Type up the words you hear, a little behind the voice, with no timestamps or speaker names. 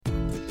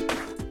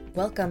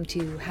Welcome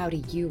to How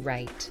Do You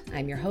Write?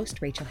 I'm your host,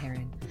 Rachel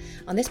Herron.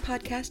 On this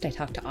podcast, I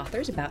talk to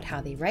authors about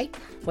how they write,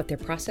 what their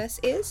process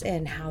is,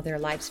 and how their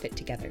lives fit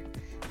together.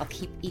 I'll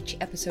keep each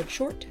episode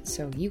short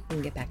so you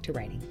can get back to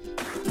writing.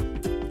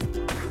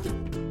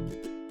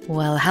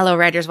 Well, hello,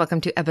 writers. Welcome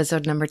to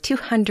episode number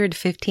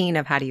 215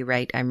 of How Do You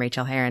Write? I'm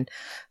Rachel Herron.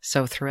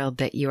 So thrilled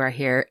that you are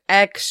here.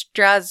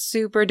 Extra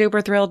super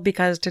duper thrilled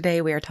because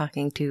today we are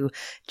talking to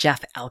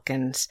Jeff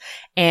Elkins.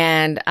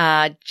 And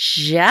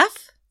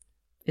Jeff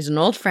is an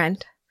old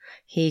friend.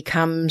 He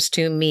comes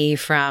to me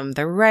from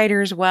the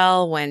Writer's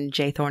Well when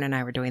Jay Thorne and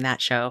I were doing that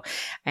show.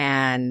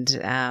 And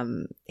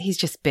he's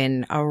just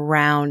been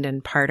around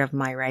and part of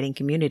my writing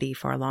community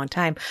for a long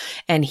time.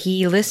 And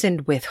he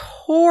listened with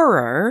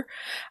horror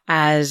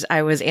as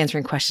I was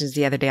answering questions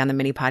the other day on the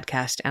mini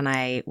podcast. And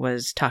I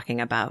was talking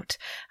about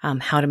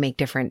how to make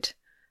different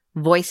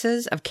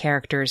voices of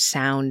characters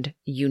sound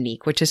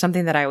unique, which is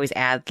something that I always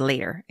add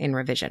later in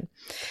revision.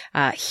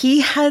 He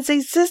has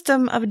a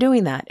system of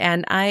doing that,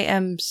 and I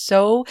am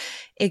so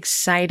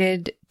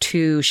excited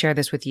to share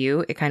this with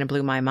you. It kind of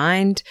blew my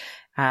mind.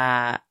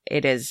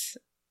 It is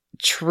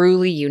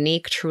truly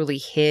unique, truly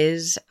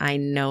his. I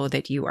know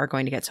that you are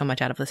going to get so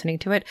much out of listening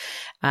to it.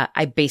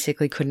 I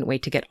basically couldn't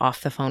wait to get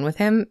off the phone with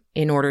him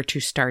in order to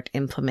start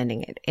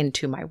implementing it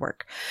into my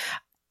work.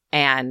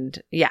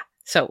 And yeah.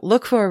 So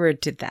look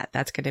forward to that.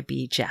 That's going to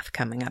be Jeff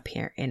coming up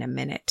here in a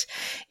minute.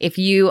 If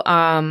you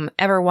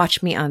ever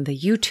watch me on the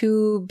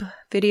YouTube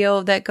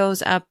video that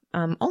goes up,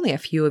 only a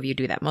few of you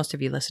do that. Most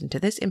of you listen to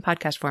this in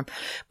podcast form,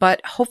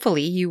 but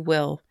hopefully you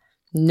will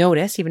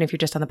notice, even if you're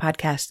just on the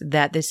podcast,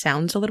 that this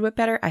sounds a little bit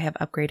better. I have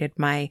upgraded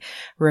my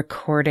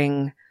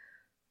recording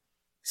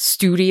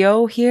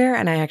studio here,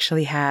 and I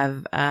actually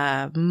have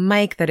a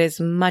mic that is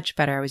much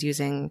better. I was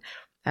using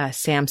a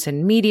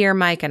Samson Meteor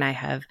mic, and I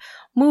have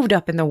moved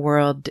up in the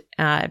world.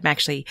 I'm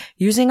actually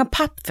using a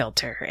pop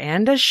filter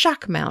and a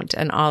shock mount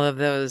and all of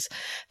those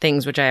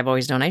things, which I have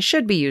always known I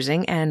should be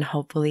using. And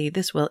hopefully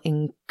this will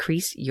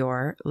increase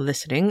your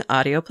listening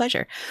audio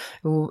pleasure.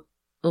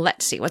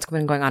 Let's see what's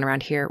been going on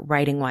around here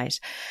writing wise.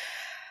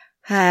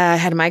 I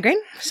had a migraine,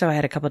 so I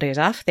had a couple of days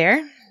off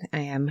there.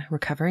 I am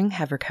recovering,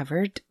 have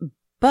recovered,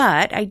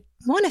 but I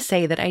want to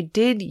say that I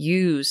did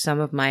use some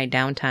of my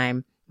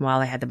downtime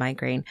while I had the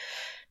migraine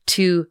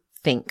to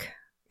think.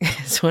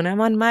 So when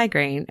I'm on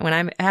migraine, when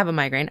I have a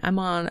migraine, I'm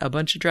on a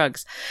bunch of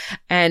drugs,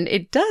 and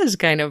it does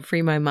kind of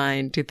free my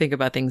mind to think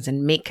about things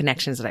and make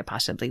connections that I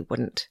possibly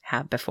wouldn't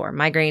have before.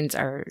 Migraines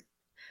are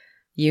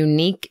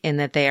unique in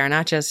that they are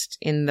not just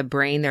in the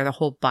brain, they're the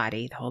whole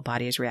body. The whole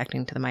body is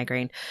reacting to the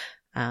migraine.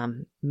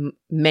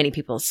 Many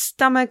people's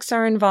stomachs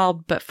are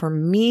involved, but for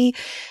me,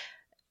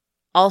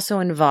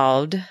 also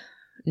involved,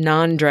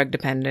 non-drug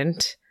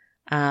dependent,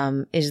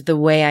 is the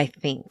way I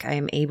think. I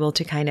am able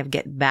to kind of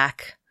get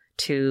back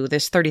to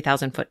this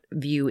 30,000 foot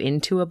view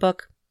into a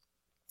book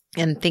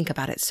and think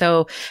about it.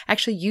 So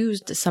actually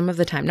used some of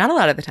the time, not a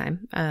lot of the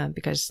time,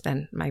 because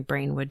then my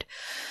brain would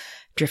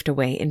drift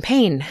away in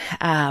pain.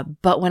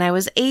 But when I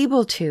was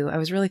able to, I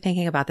was really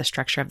thinking about the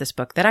structure of this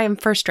book that I am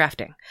first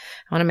drafting.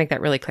 I want to make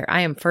that really clear.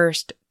 I am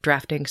first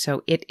drafting,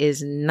 so it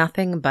is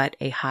nothing but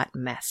a hot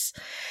mess.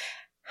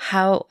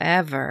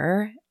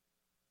 However,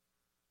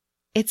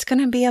 it's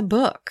going to be a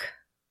book.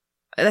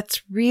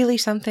 That's really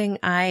something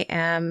I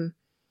am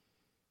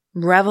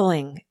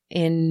reveling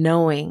in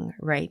knowing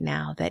right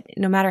now, that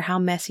no matter how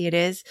messy it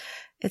is,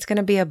 it's going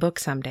to be a book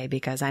someday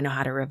because I know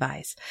how to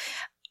revise.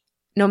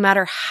 No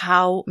matter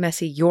how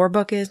messy your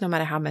book is, no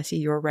matter how messy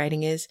your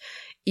writing is,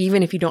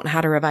 even if you don't know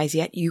how to revise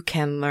yet, you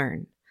can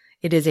learn.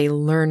 It is a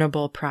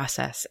learnable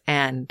process,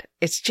 and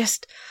it's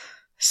just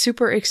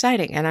super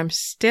exciting. And I'm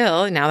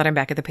still, now that I'm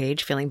back at the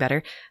page feeling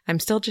better, I'm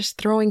still just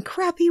throwing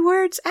crappy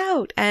words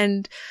out.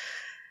 And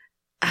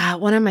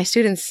one of my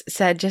students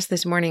said just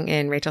this morning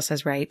in Rachel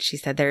Says Write, she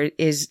said there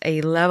is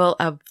a level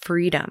of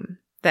freedom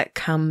that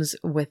comes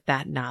with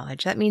that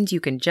knowledge. That means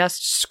you can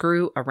just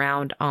screw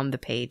around on the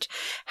page,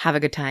 have a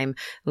good time,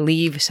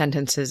 leave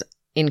sentences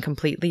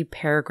incompletely,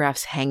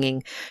 paragraphs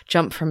hanging,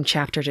 jump from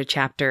chapter to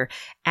chapter,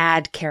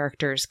 add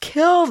characters,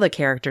 kill the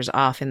characters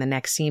off in the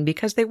next scene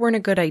because they weren't a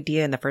good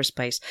idea in the first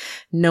place,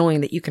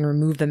 knowing that you can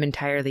remove them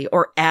entirely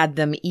or add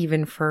them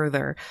even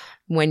further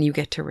when you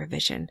get to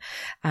revision.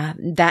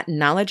 That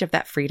knowledge of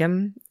that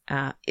freedom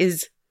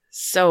is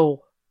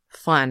so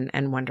fun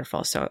and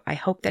wonderful. So I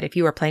hope that if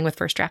you are playing with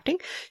first drafting,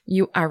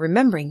 you are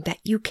remembering that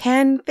you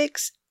can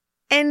fix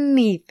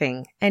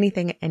anything.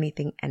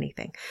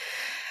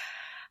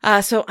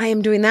 So I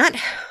am doing that.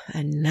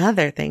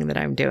 Another thing that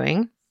I'm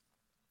doing,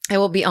 I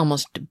will be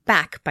almost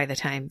back by the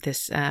time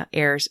this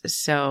airs.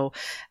 So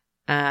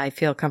I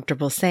feel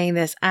comfortable saying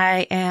this.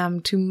 I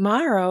am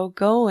tomorrow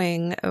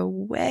going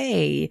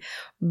away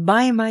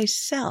by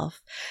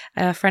myself.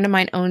 A friend of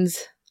mine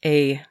owns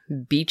a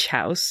beach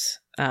house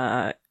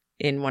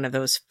in one of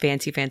those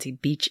fancy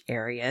beach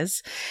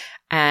areas.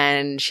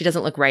 And she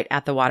doesn't look right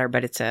at the water,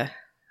 but it's a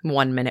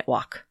 1-minute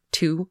walk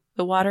to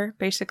the water,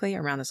 basically,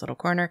 around this little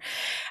corner.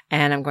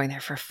 And I'm going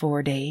there for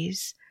 4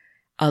 days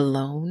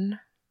alone,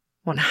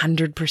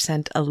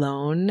 100%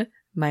 alone.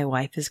 My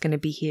wife is going to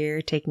be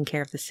here taking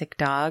care of the sick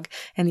dog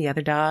and the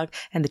other dog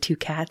and the 2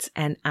 cats,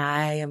 and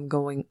I am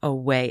going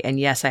away. And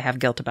yes, I have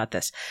guilt about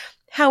this.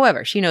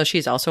 However, she knows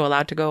she's also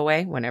allowed to go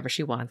away whenever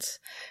she wants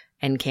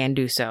and can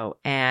do so.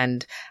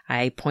 And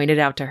I pointed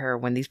out to her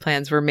when these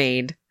plans were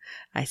made,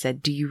 I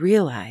said, do you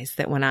realize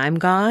that when I'm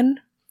gone,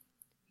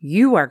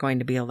 you are going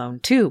to be alone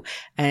too?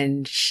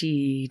 And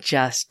she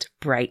just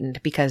brightened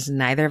because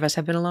neither of us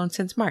have been alone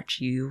since March.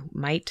 You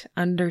might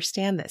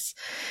understand this.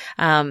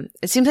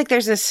 It seems like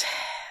there's this,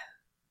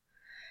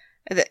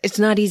 it's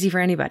not easy for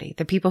anybody.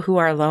 The people who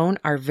are alone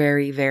are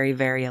very, very,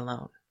 very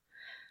alone.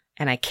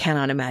 And I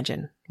cannot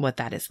imagine what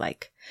that is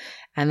like.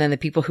 And then the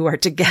people who are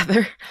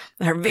together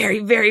are very,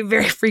 very,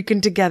 very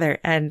freaking together.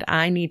 And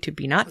I need to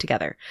be not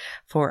together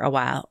for a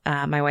while.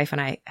 My wife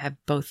and I have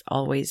both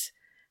always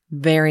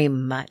very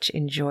much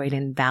enjoyed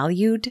and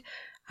valued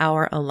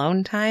our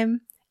alone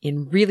time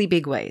in really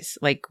big ways.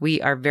 Like,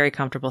 we are very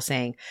comfortable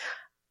saying,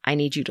 I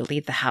need you to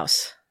leave the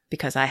house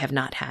because I have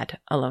not had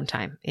alone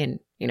time in,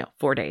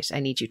 4 days. I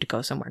need you to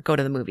go somewhere, go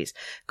to the movies,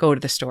 go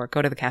to the store,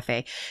 go to the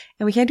cafe.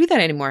 And we can't do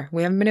that anymore.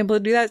 We haven't been able to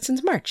do that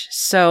since March.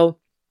 So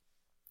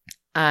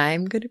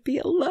I'm going to be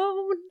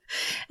alone,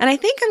 and I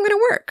think I'm going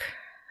to work.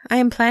 I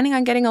am planning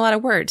on getting a lot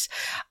of words.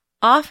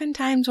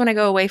 Oftentimes when I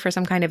go away for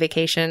some kind of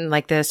vacation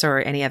like this or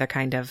any other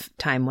kind of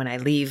time when I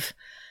leave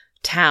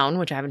town,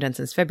 which I haven't done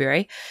since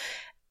February,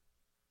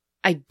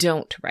 I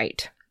don't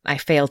write. I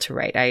fail to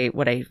write.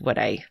 What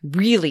I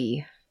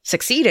really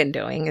succeed in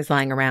doing is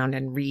lying around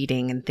and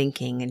reading and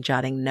thinking and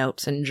jotting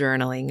notes and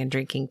journaling and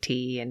drinking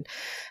tea and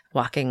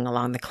walking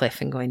along the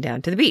cliff and going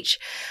down to the beach.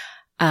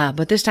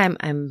 But this time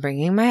I'm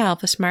bringing my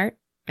Alpha Smart,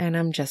 and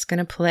I'm just going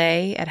to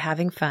play at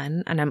having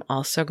fun. And I'm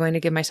also going to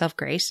give myself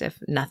grace if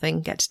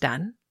nothing gets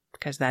done,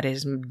 because that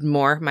is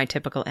more my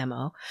typical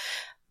MO.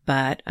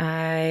 But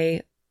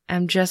I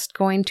am just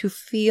going to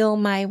feel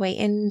my way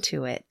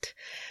into it.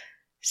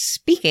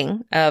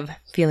 Speaking of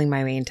feeling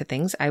my way into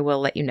things, I will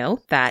let you know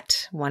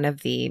that one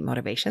of the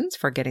motivations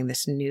for getting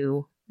this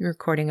new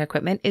recording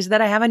equipment is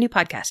that I have a new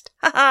podcast.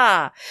 Ha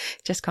ha!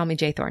 Just call me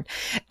Jay Thorne.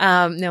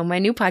 No, my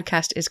new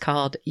podcast is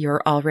called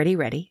You're Already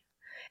Ready.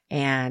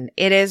 And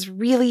it is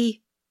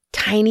really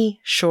tiny,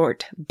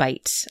 short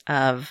bites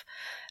of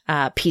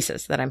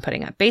pieces that I'm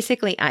putting up.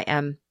 Basically, I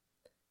am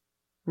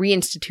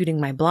reinstituting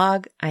my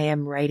blog. I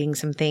am writing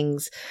some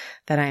things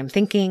that I am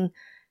thinking,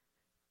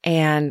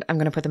 and I'm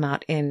going to put them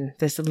out in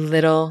this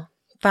little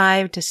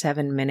 5 to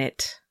 7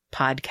 minute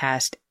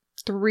podcast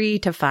 3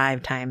 to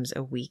 5 times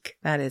a week.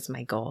 That is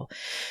my goal.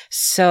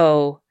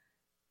 So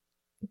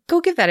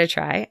go give that a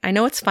try. I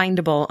know it's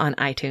findable on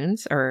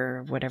iTunes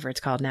or whatever it's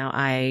called now.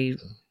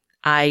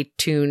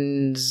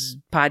 iTunes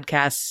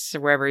podcasts,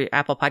 wherever,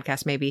 Apple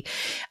Podcasts maybe.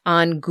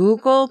 On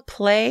Google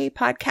Play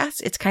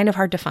Podcasts, it's kind of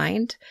hard to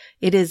find.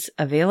 It is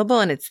available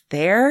and it's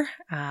there,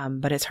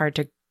 but it's hard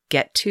to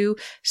get to.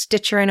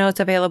 Stitcher, I know it's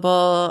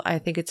available. I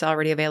think it's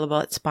already available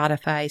at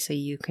Spotify, so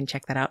you can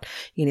check that out.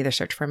 You can either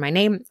search for my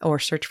name or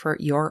search for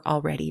You're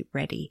Already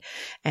Ready,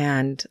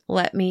 and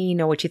let me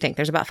know what you think.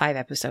 There's about 5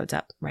 episodes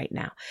up right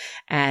now,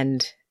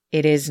 and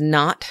it is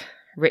not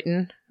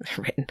written.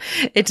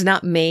 It's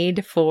not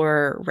made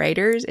for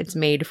writers. It's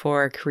made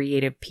for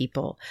creative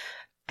people.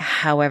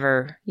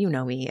 However, you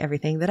know me,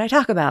 everything that I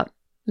talk about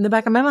in the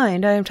back of my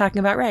mind, I am talking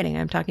about writing.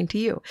 I'm talking to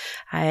you.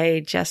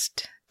 I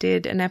just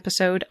did an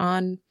episode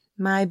on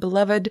my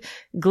beloved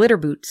glitter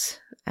boots,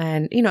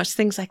 and it's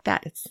things like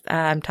that.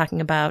 I'm talking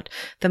about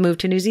the move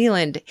to New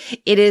Zealand.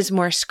 It is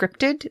more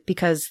scripted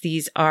because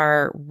these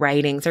are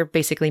writings. They're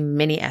basically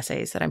mini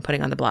essays that I'm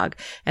putting on the blog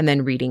and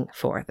then reading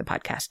for the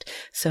podcast.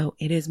 So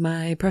it is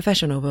my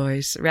professional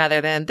voice rather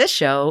than this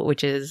show,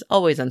 which is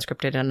always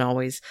unscripted and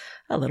always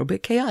a little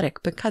bit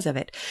chaotic because of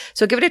it.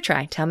 So give it a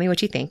try. Tell me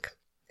what you think.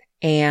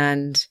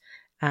 And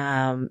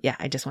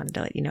I just wanted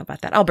to let you know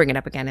about that. I'll bring it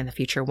up again in the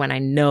future when I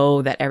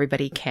know that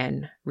everybody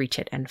can reach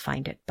it and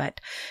find it,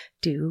 but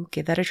do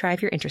give that a try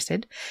if you're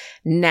interested.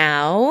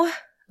 Now,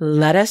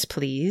 let us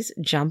please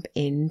jump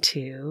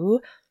into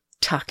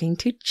talking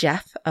to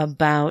Jeff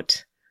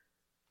about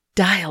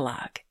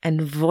dialogue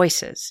and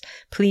voices.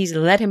 Please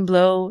let him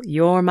blow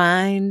your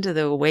mind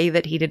the way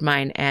that he did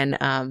mine.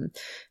 And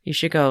you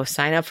should go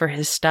sign up for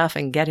his stuff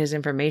and get his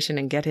information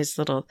and get his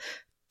little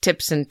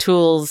tips and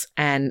tools.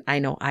 And I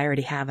know I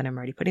already have, and I'm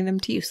already putting them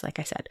to use, like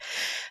I said.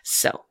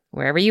 So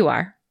wherever you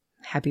are,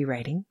 happy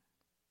writing.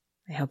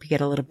 I hope you get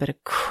a little bit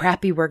of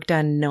crappy work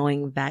done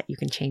knowing that you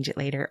can change it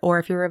later. Or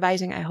if you're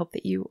revising, I hope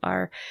that you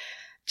are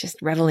just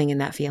reveling in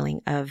that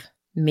feeling of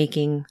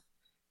making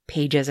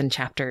pages and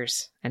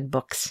chapters and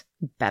books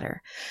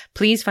better.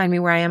 Please find me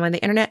where I am on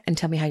the internet and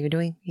tell me how you're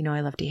doing.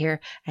 I love to hear,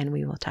 and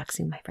we will talk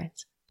soon, my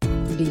friends.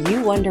 Do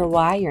you wonder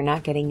why you're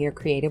not getting your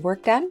creative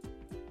work done?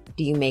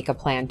 Do you make a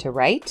plan to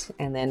write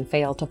and then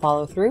fail to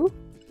follow through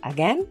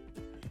again?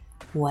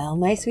 Well,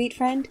 my sweet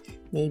friend,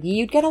 maybe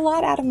you'd get a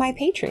lot out of my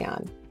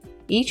Patreon.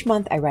 Each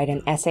month I write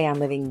an essay on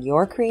living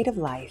your creative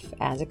life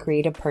as a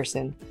creative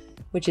person,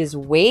 which is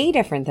way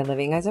different than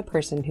living as a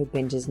person who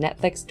binges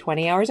Netflix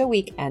 20 hours a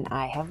week, and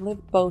I have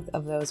lived both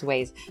of those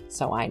ways,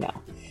 so I know.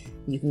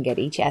 You can get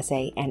each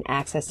essay and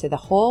access to the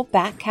whole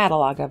back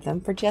catalog of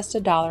them for just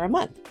 $1 a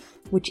month,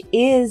 which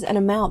is an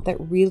amount that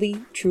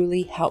really,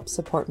 truly helps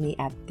support me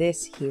at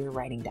this here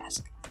writing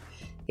desk.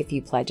 If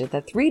you pledge at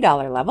the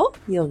 $3 level,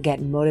 you'll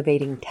get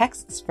motivating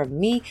texts from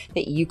me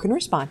that you can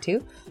respond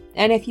to.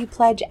 And if you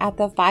pledge at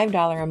the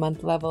 $5 a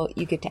month level,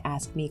 you get to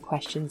ask me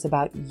questions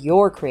about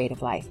your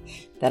creative life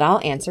that I'll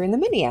answer in the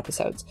mini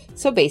episodes.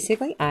 So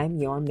basically, I'm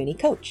your mini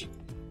coach.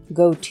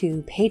 Go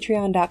to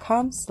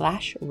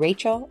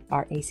patreon.com/Rachel,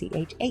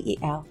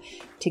 Rachael,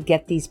 to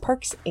get these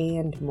perks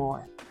and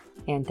more.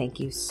 And thank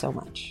you so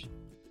much.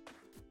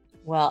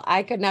 Well,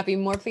 I could not be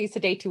more pleased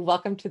today to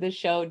welcome to the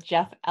show,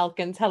 Jeff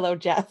Elkins. Hello,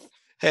 Jeff.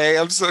 Hey,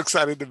 I'm so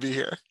excited to be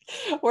here.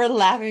 We're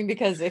laughing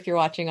because if you're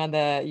watching on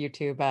the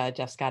YouTube,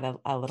 Jeff's got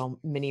a little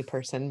mini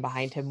person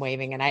behind him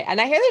waving, and I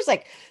hear there's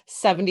like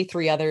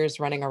 73 others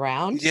running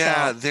around.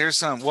 Yeah, so.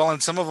 There's well,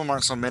 and some of them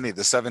aren't so many.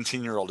 The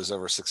 17-year-old is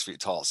over 6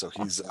 feet tall, so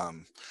he's not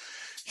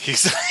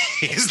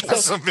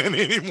so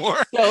many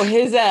anymore. So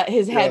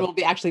his head will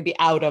actually be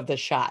out of the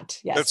shot.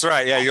 Yes, that's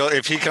right. Yeah,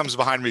 if he comes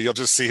behind me, you'll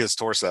just see his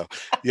torso.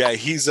 Yeah,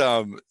 he's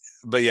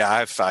but yeah, I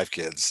have 5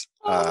 kids.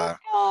 Oh my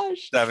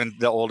gosh. 7,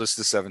 the oldest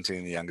is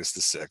 17, the youngest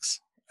is 6.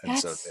 And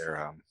so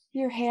they're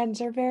your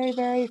hands are very,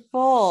 very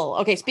full.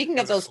 Okay, speaking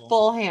of those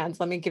full hands,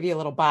 let me give you a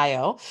little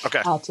bio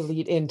to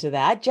lead into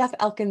that. Jeff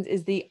Elkins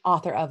is the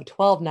author of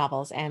 12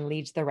 novels and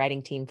leads the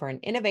writing team for an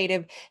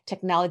innovative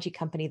technology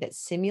company that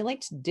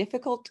simulates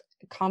difficult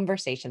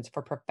conversations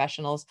for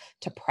professionals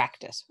to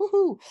practice.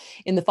 Woohoo!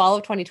 In the fall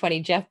of 2020,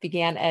 Jeff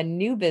began a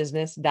new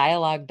business,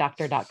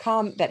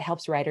 DialogueDoctor.com, that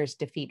helps writers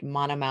defeat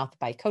monomouth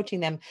by coaching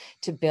them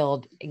to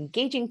build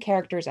engaging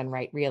characters and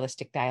write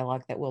realistic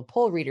dialogue that will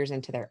pull readers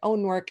into their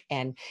own work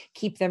and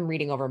keep them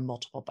reading over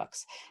multiple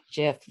books.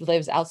 Jeff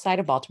lives outside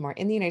of Baltimore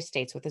in the United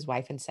States with his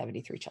wife and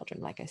 73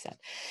 children, like I said.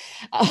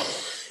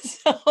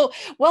 So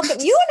welcome.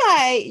 You and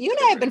I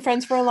have been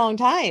friends for a long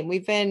time.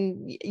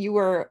 You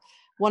were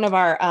one of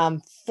our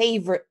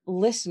favorite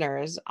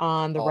listeners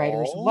on the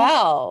Writers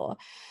Well.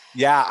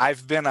 Yeah,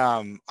 I've been,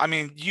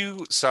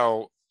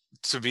 so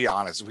to be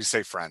honest, we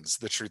say friends.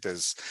 The truth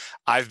is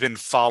I've been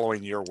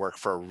following your work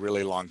for a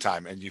really long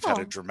time, and you've had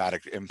a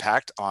dramatic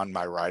impact on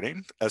my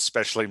writing,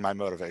 especially my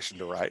motivation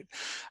to write.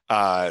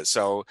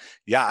 So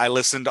yeah, I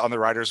listened on the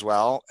Writers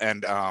Well,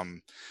 and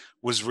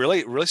was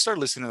really started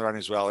listening to the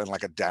Writers Well in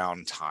like a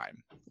down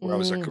time, where I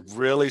was like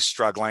really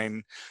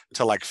struggling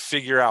to like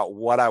figure out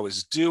what I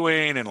was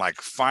doing and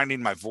like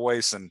finding my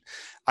voice. And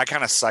I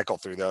kind of cycle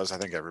through those. I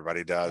think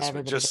everybody does,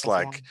 but just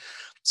like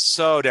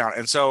so down.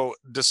 And so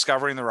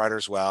discovering the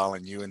Writers Well,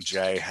 and you and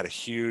Jay had a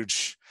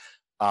huge,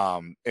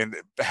 and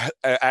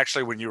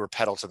actually when you were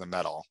Pedal to the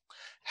Metal,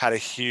 had a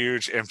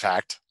huge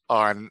impact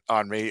on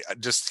me.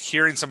 Just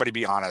hearing somebody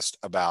be honest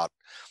about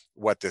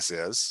what this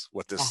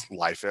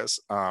life is.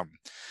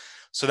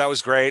 So that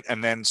was great.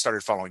 And then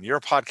started following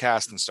your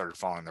podcast and started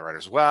following the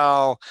Writers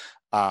Well.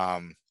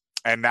 And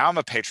now I'm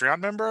a Patreon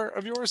member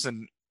of yours.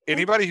 And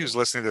anybody who's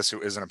listening to this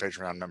who isn't a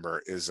Patreon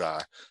member is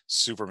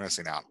super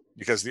missing out,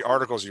 because the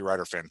articles you write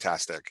are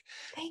fantastic.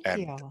 Thank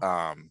you.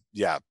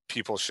 Yeah,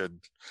 people should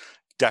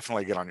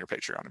definitely get on your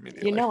Patreon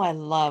immediately. You know, I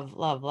love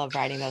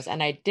writing those.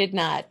 And I did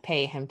not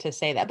pay him to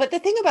say that. But the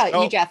thing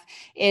about you, Jeff,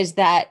 is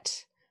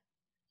that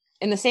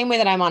in the same way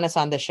that I'm honest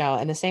on the show,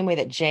 and the same way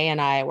that Jay and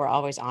I were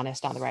always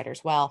honest on the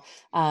Writers Well,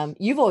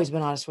 you've always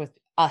been honest with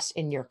us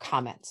in your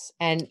comments.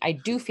 And I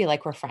do feel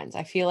like we're friends.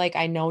 I feel like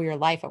I know your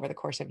life over the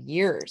course of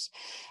years.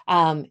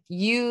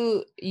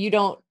 You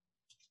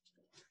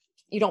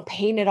don't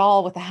paint it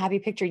all with a happy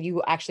picture.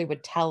 You actually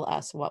would tell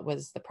us what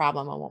was the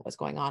problem and what was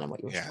going on and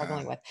what you were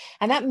struggling with.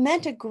 And that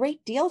meant a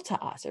great deal to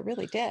us. It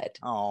really did.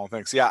 Oh,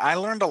 thanks. Yeah. I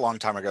learned a long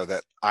time ago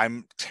that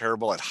I'm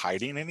terrible at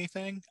hiding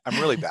anything. I'm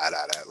really bad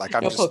at it. Like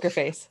I'm poker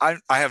face. I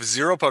have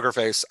zero poker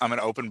face. I'm an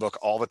open book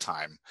all the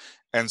time.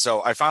 And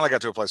so I finally got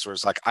to a place where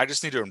it's like, I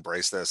just need to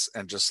embrace this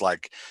and just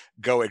like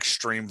go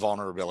extreme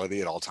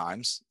vulnerability at all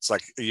times. It's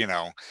like,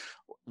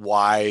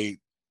 why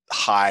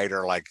hide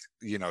or like,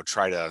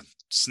 try to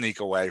sneak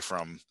away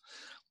from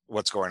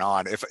what's going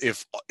on?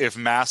 If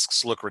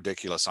masks look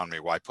ridiculous on me,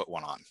 why put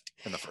one on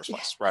in the first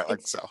place? Right.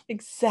 Like so.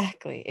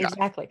 Exactly.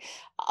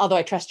 Although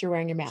I trust you're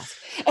wearing your mask.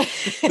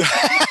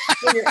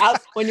 when you're out.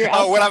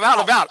 Oh, when I'm out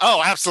and about.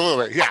 Oh,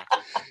 absolutely. Yeah.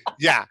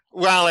 Yeah.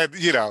 Well,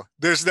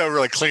 there's no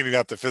really cleaning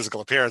up the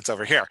physical appearance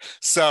over here.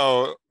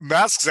 So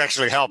masks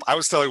actually help. I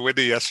was telling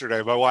Wendy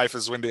yesterday, my wife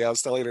is Wendy. I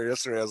was telling her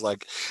yesterday, I was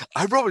like,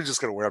 I'm probably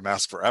just going to wear a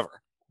mask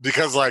forever.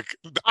 Because like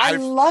I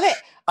love it.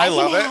 I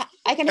love it.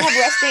 I can have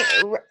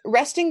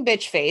resting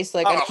bitch face.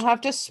 Like I don't have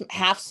to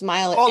half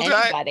smile at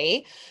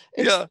anybody.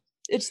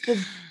 It's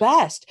the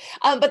best.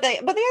 But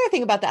the other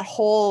thing about that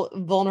whole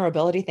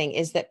vulnerability thing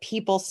is that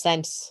people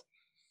sense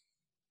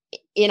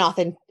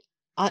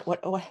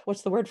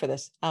what's the word for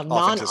this?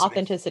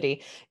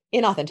 Non-authenticity,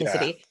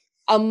 inauthenticity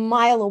a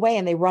mile away,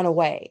 and they run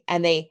away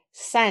and they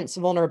sense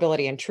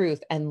vulnerability and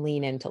truth and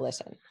lean in to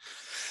listen.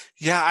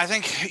 Yeah, I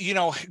think,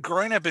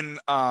 growing up in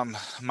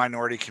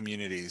minority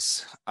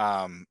communities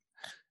and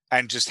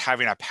just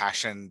having a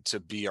passion to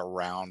be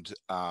around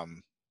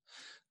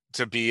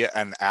to be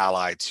an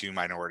ally to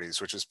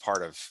minorities, which is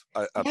part of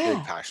a big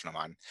Yeah. passion of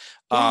mine,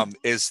 Yeah.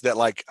 is that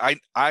like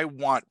I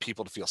want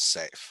people to feel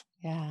safe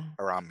Yeah.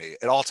 around me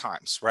at all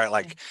times, right? Yeah.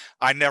 Like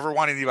I never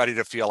want anybody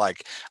to feel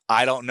like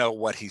I don't know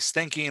what he's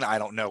thinking, I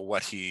don't know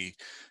what he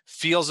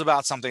feels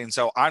about something.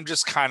 So I'm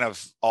just kind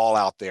of all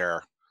out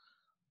there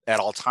at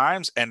all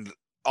times, and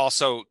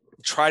also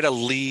try to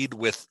lead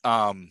with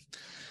a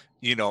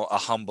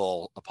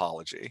humble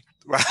apology.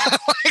 Right?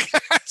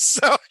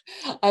 So,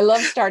 I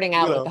love starting you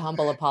out with know, the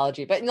humble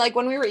apology. But like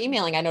when we were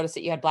emailing, I noticed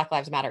that you had Black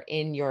Lives Matter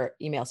in your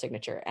email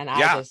signature. And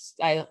yeah,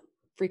 I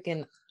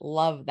freaking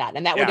love that.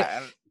 And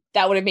yeah. And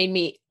that would have made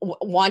me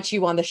want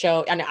you on the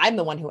show. And I'm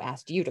the one who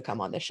asked you to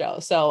come on the show.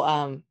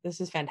 So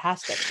this is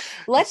fantastic.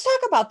 Let's talk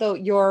about though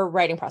your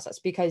writing process,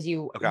 because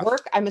you okay.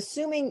 work, I'm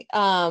assuming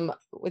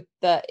with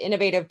the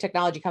innovative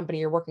technology company,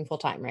 you're working full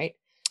time, right?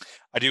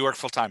 I do work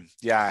full time.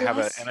 Yeah, I have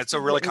Plus and it's a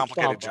you've really written 12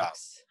 complicated job.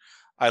 books.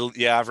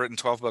 I've written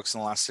 12 books in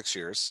the last 6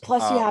 years.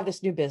 Plus you have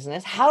this new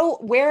business.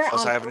 Where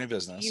Plus on I have a new earth do you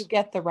business.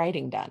 get the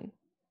writing done?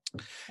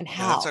 And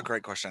Yeah, that's a how?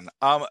 great question.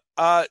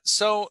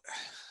 So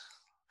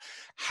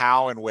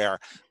how and where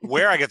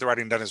I get the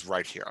writing done is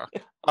right here.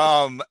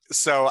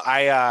 So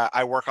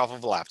I work off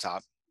of a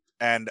laptop,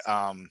 and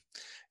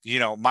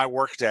my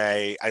work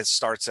day it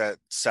starts at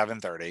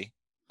 7:30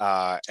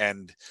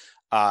 and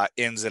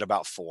ends at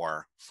about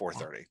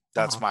 4:30.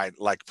 That's Uh-huh. my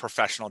like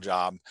professional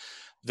job.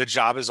 The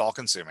job is all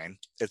consuming.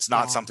 It's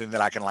not Yeah. something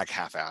that I can like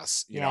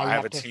half-ass. Yeah. I You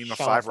have have a to team of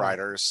show up 5 for it.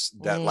 writers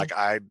that Mm, like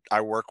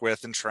I work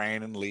with and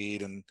train and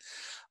lead,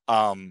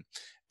 um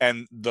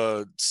and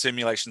the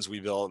simulations we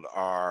build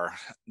are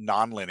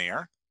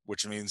non-linear,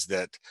 which means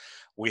that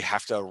we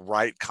have to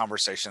write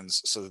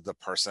conversations so that the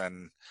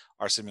person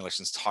our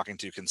simulation's talking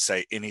to can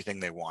say anything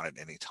they want at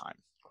any time,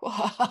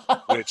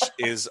 which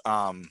is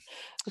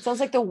it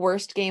sounds like the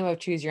worst game of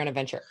choose your own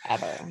adventure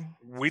ever.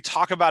 we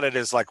talk about it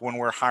as like when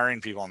we're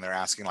hiring people and they're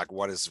asking like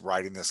what is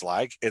writing this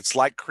like, it's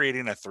like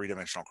creating a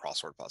three-dimensional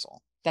crossword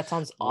puzzle That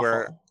sounds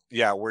where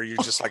awful. where you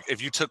just like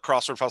if you took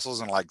crossword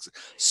puzzles and like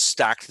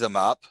stacked them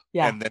up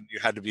Yeah. and then you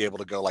had to be able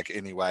to go like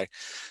anyway,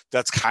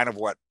 that's kind of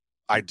what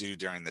I do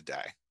during the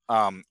day.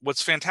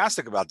 What's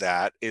fantastic about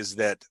that is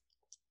that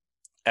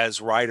as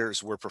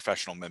writers we're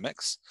professional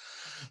mimics,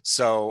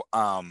 so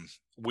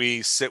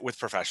we sit with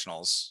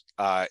professionals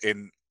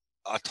in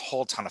a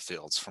whole ton of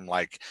fields, from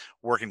like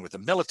working with the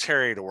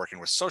military to working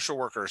with social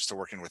workers to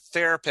working with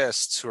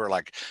therapists who are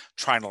like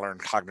trying to learn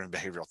cognitive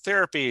behavioral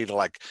therapy to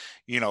like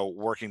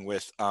working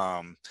with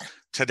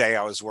today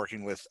I was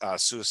working with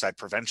suicide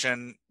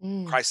prevention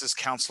Mm. crisis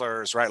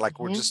counselors, right? Like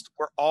Hmm.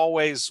 we're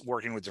always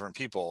working with different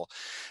people,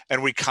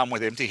 and we come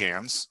with empty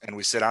hands and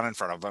we sit down in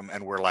front of them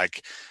and we're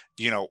like,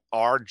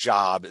 our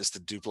job is to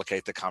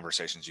duplicate the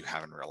conversations you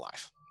have in real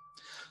life.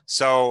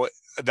 So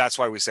that's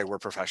why we say we're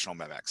professional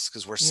mimics,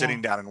 because we're Yeah.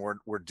 sitting down and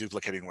we're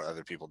duplicating what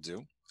other people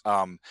do.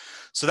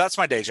 So that's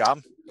my day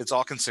job. It's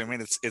all consuming.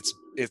 It's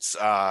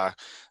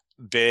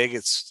big.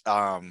 It's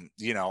a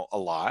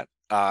lot.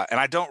 And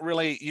I don't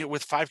really,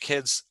 with 5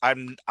 kids,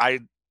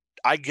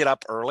 I get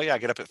up early. I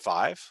get up at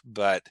 5,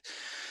 but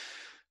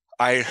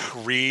I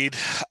read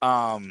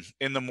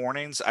in the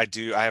mornings. I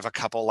have a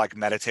couple like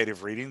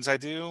meditative readings I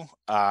do,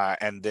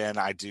 and then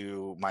I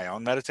do my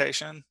own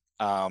meditation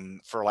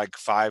for like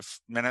 5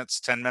 minutes,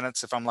 10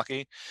 minutes if I'm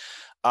lucky.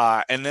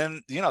 And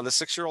then the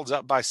 6-year-old's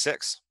up by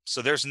 6.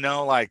 So there's no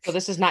So like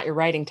this is not your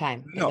writing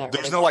time in no, the there's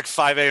early no morning. like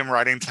 5 a.m.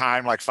 writing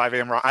time, like 5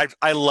 a.m.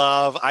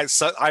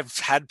 I've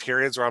had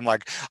periods where I'm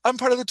like, I'm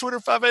part of the Twitter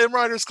 5 a.m.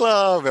 Writers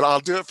Club, and I'll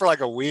do it for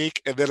like a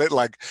week. And then at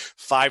like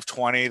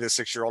 5:20, the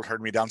 6-year-old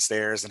heard me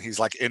downstairs and he's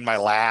like in my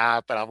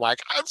lap, and I'm like,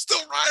 I'm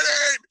still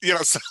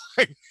writing, so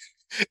like,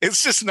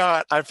 it's just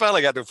not, I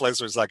finally got to a place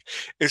where it's like,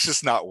 it's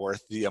just not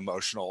worth the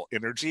emotional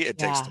energy it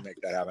takes to Yeah. make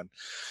that happen.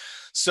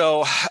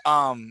 So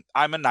I'm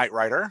a night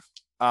writer.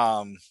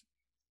 Um,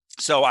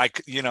 so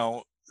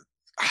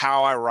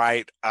how I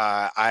write,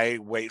 I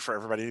wait for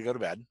everybody to go to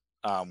bed,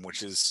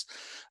 which is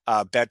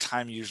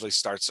bedtime usually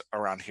starts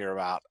around here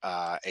about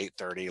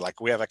 8:30.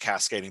 Like we have a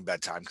cascading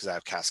bedtime because I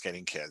have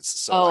cascading kids.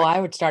 So Oh, like, I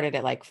would start it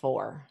at like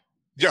 4.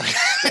 yeah,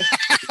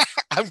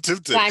 I'm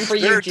tempted. Time for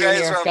There you, are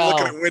days Junior. where I'm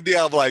looking at Go. Wendy.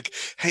 I'm like,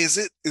 "Hey, is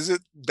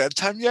it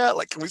bedtime yet?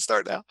 Like, can we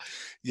start now?"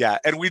 Yeah,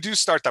 and we do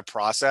start the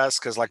process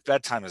because like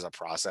bedtime is a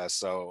process.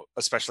 So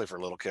especially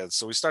for little kids,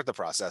 so we start the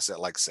process at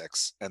like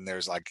 6, and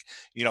there's like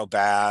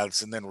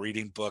baths, and then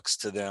reading books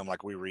to them.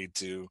 Like we read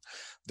to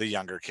the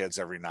younger kids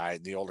every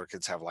night. The older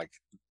kids have like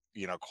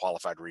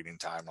qualified reading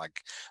time,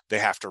 like they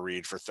have to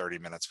read for 30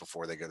 minutes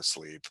before they go to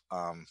sleep.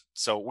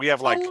 So we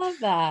have I like, love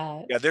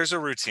that. yeah, there's a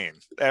routine.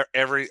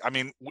 I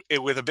mean,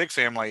 with a big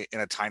family in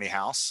a tiny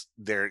house,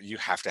 there you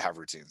have to have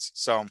routines.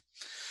 So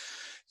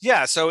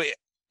yeah,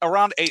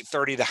 around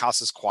 8:30, the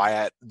house is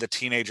quiet. The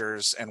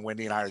teenagers and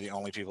Wendy and I are the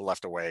only people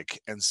left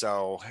awake, and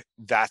so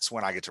that's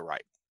when I get to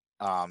write.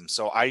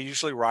 So I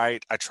usually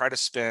write. I try to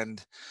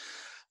spend.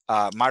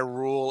 My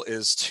rule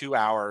is 2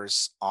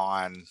 hours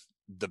on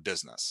the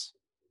business.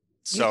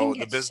 You can So the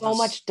get so business,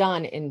 much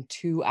done in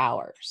 2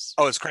 hours.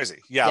 oh, it's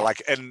crazy. Yeah. Yeah.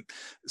 Like, and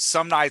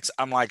some nights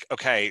I'm like,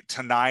 okay,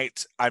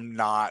 tonight I'm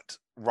not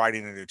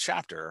writing a new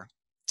chapter.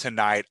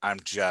 Tonight I'm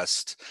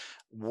just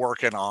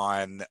working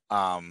on,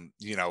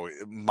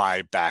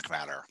 my back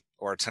matter.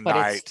 Or But it's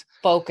tonight,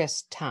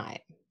 focused time.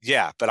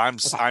 yeah, but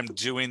Okay. I'm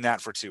doing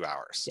that for 2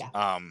 hours.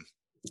 Yeah.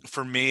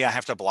 For me, I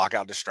have to block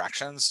out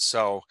distractions.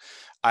 So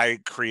I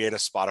create a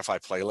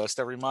Spotify playlist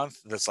every month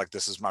that's like,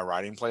 this is my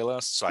writing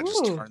playlist. So I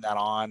just Ooh. turn that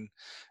on,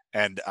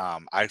 and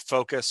I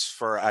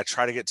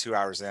try to get 2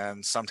 hours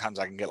in. Sometimes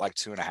I can get like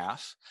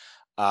 2.5.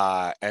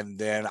 And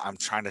then I'm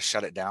trying to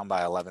shut it down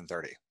by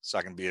 11:30 so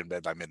I can be in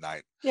bed by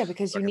midnight. Yeah,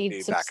 because So I you can need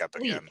be some back up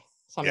sleep again. Yeah.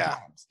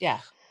 sometimes. Yeah.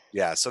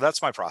 Yeah. So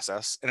that's my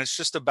process. And it's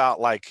just about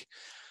like,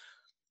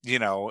 you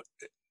know,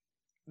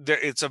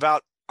 it's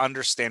about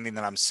understanding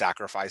that I'm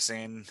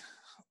sacrificing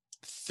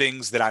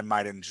things that I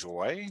might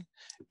enjoy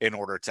in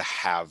order to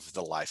have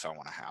the life I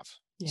want to have.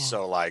 Yeah.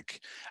 So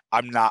like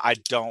I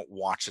don't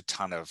watch a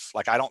ton of,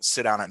 like, I don't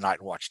sit down at night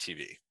and watch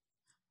TV.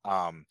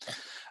 Um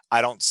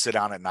I don't sit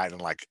down at night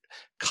and like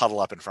cuddle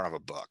up in front of a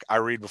book. I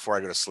read before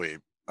I go to sleep,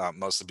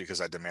 mostly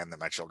because I demand that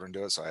my children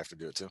do it, so I have to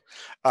do it too.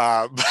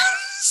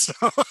 So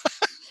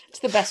It's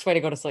the best way to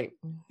go to sleep.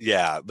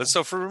 yeah, but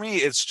so for me,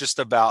 it's just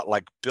about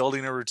like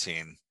building a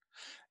routine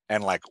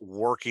and like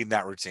working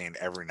that routine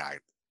every night,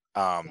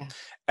 um, Yeah.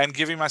 and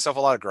giving myself a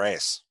lot of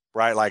grace,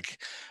 right?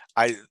 Like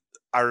I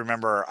I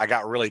remember I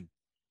got really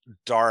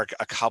dark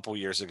a couple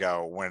years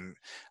ago when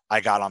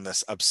I got on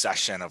this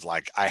obsession of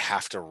like I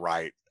have to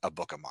write a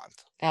book a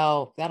month.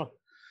 Oh, that'll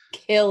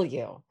kill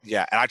you.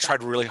 Yeah, and I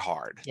tried really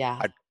hard. Yeah.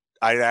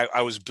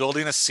 I was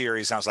building a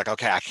series and I was like,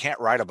 okay, I can't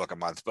write a book a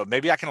month, but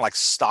maybe I can like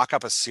stock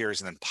up a series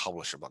and then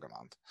publish a book a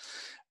month.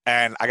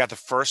 And I got the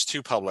first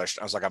two published.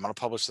 I was like, I'm going to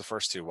publish the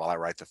first two while I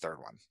write the third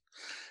one.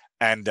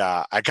 And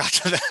I got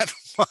to that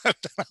one, and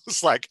I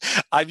was like,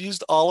 I've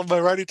used all of my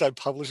writing time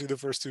publishing the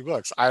first two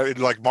books. I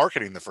like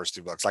marketing the first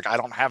two books. Like I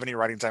don't have any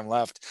writing time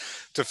left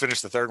to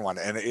finish the third one.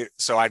 And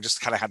so I just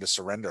kind of had to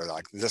surrender.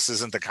 Like, this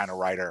isn't the kind of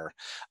writer.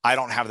 I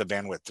don't have the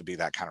bandwidth to be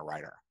that kind of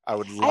writer. I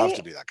would love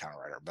to I be that kind of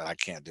writer, but I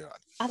can't do it.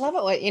 I love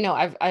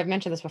it. I've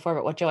mentioned this before,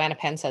 but what Joanna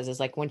Penn says is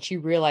like when she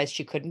realized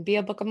she couldn't be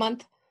a book a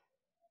month,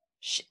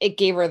 it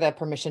gave her the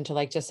permission to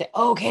like just say,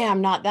 okay,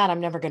 I'm not that.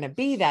 I'm never going to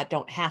be that.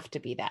 Don't have to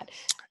be that.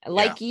 Yeah.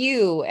 Like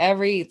you,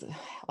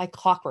 like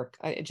clockwork.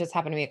 It just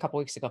happened to me a couple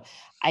weeks ago.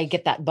 I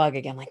get that bug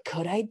again. Like,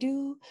 could I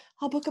do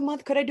a book a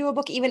month? Could I do a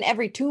book even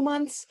every 2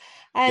 months?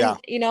 Yeah.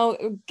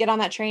 And, get on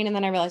that train. And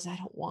then I realized I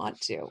don't want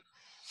to.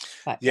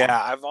 But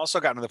Yeah. I've also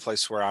gotten to the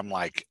place where I'm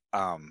like,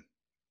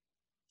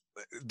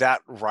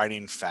 that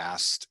writing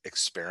fast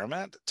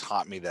experiment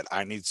taught me that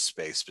I need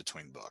space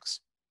between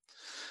books.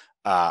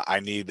 I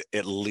need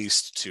at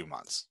least 2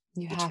 months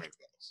you have between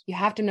books. you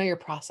have to know your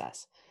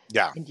process.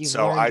 Yeah. And you've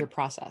So learned I your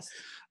process.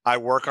 I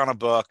work on a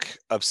book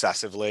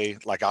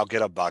obsessively. Like I'll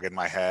get a bug in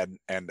my head,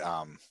 and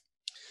a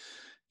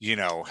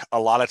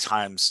lot of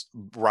times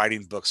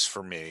writing books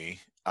for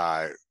me,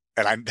 and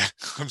I'm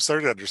I'm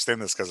starting to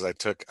understand this because I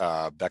took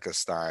Becca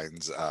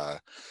Stein's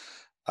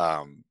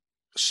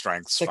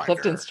Strengths The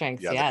Clifton Finder.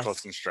 strengths. Yeah, the Yes.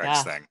 Clifton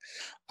Strengths Yeah. thing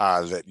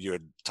that you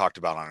had talked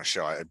about on a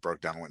show. I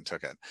broke down, went and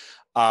took it.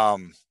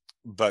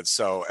 But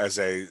so as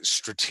a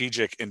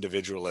strategic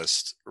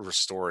individualist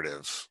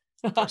restorative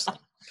person,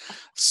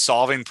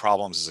 solving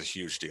problems is a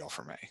huge deal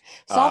for me.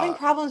 Solving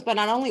problems, but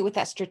not only with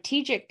that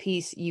strategic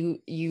piece,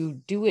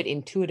 you do it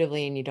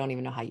intuitively and you don't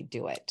even know how you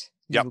do it.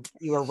 Yep.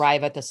 You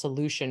arrive at the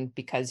solution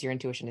because your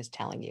intuition is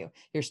telling you.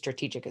 Your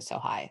strategic is so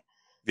high.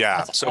 Yeah.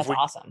 That's So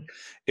awesome.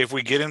 if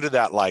we get into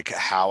that, like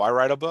how I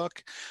write a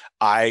book,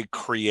 I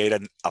create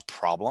a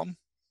problem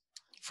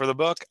for the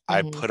book.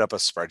 I Mhm. put up a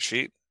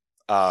spreadsheet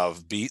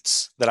of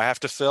beats that I have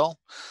to fill.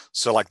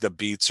 So like the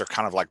beats are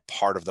kind of like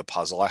part of the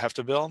puzzle I have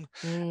to build,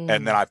 and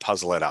then Mm. I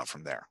puzzle it out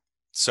from there.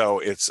 So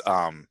it's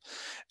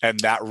and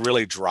that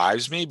really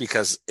drives me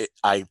because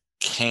I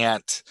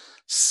can't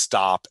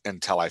stop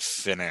until I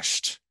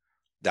finished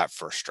that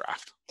first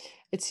draft.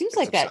 It seems It's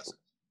like that. obsessive.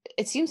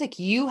 It seems like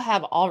you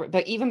have all,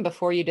 but even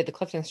before you did the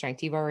Clifton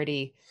strength, you've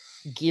already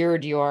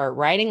geared your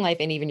writing life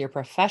and even your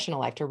professional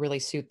life to really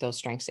suit those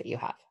strengths that you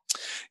have.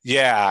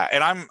 Yeah,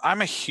 and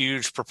I'm a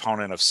huge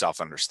proponent of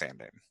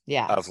self-understanding,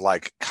 Yeah. of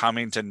like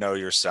coming to know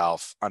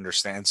yourself,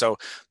 understand. So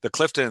the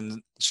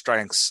Clifton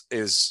Strengths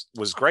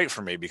was great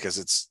for me because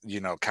it's,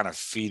 kind of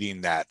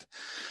feeding that,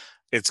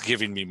 it's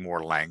giving me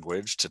more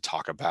language to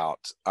talk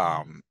about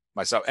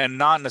myself, and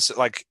not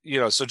necessarily like,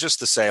 so just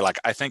to say, like,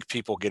 I think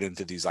people get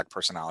into these like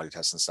personality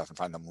tests and stuff and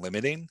find them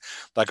limiting,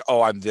 like,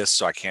 oh, I'm this,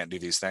 so I can't do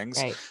these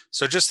things. Right.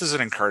 So just as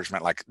an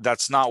encouragement, like,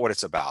 that's not what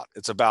it's about.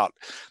 It's about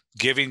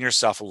giving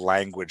yourself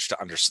language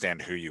to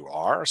understand who you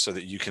are so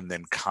that you can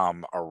then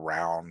come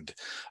around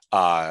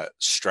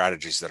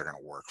strategies that are going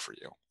to work for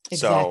you.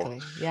 So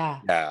Exactly.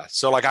 Yeah. yeah,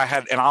 so like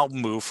and I'll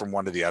move from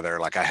one to the other.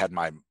 Like I had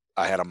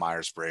a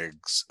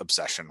Myers-Briggs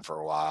obsession for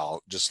a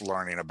while, just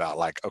learning about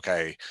like,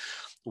 okay,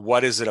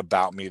 what is it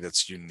about me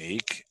that's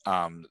unique,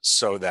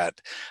 so that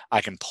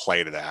I can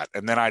play to that.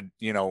 And then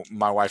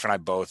my wife and I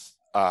both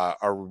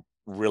are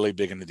really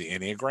big into the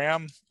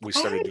Enneagram. We I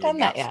started haven't doing done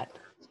that that. yet.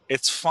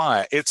 It's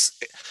fun. It's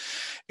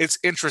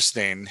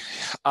interesting.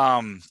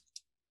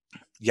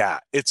 Yeah,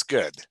 it's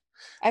good.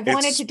 I've It's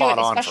wanted to do it, spot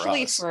on for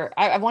especially us. for,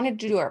 I wanted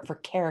to do it for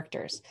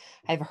characters.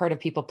 I've heard of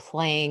people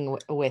playing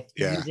with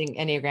Yeah, using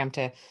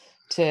Enneagram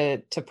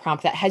to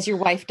prompt that. Has your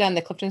wife done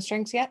the Clifton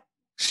Strengths yet?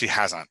 she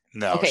hasn't.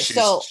 No, Okay,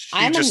 so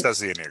she just does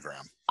the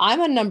Enneagram. I'm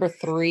a number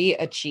 3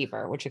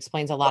 achiever, which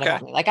explains a lot Okay.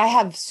 about me. Like I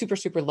have super,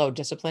 super low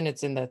discipline.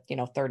 It's in the,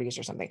 30s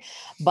or something,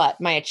 but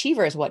my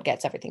achiever is what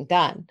gets everything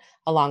done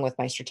along with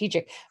my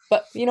strategic.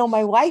 But,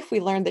 my wife, we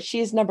learned that she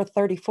is number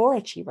 34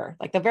 achiever,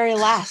 like the very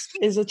last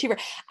is achiever.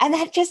 And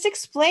that just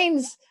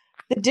explains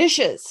the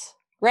dishes,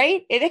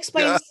 right? It Yeah,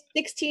 explains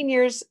 16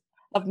 years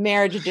of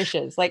marriage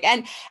dishes. Like,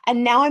 and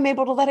now I'm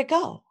able to let it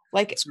go.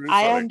 Like it's really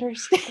I funny.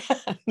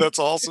 understand. That's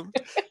awesome.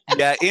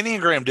 Yeah,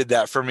 Enneagram did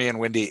that for me and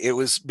Wendy. It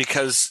was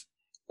because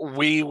and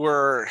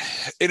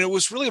it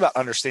was really about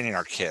understanding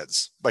our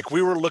kids. Like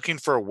we were looking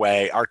for a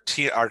way. Our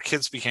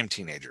kids became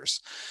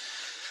teenagers,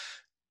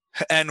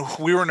 and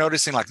we were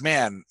noticing, like,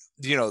 man,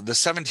 the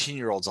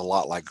 17-year-old's a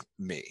lot like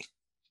me,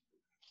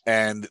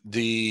 and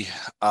the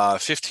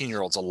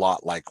 15-year-old's a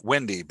lot like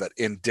Wendy, but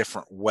in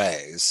different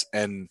ways.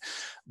 And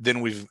then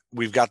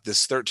we've got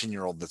this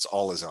 13-year-old that's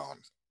all his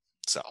own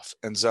self,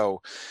 and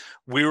so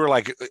we were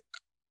like,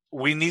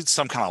 we need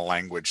some kind of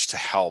language to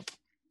help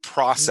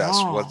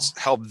Yeah.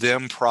 help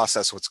them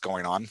process what's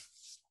going on.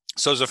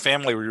 So as a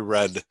family, we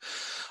read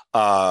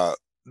uh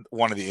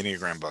one of the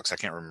Enneagram books. I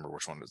can't remember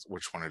which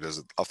one it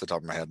is off the top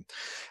of my head.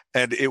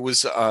 And it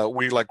was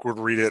we'd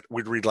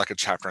read like a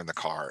chapter in the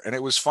car. And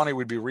it was funny,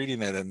 we'd be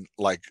reading it and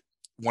like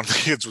one of the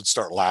kids would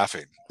start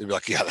laughing. They'd be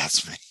like, yeah,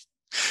 that's me.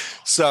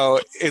 So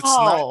it's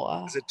not,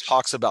 Oh, it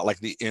talks about like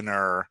the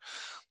inner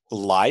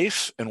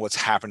life and what's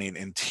happening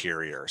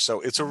interior.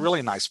 So it's a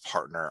really nice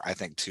partner, I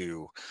think,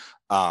 to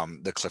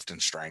the Clifton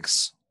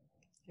Strengths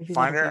maybe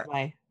that'll be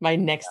Finder. my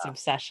next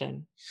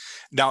obsession.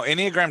 Now,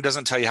 Enneagram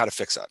doesn't tell you how to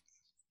fix it.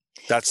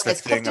 That's the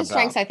Whereas thing Clifton about,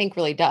 Strengths, I think,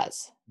 really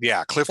does.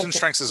 yeah, Clifton Clifton,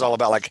 Strengths is all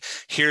about like,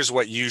 here's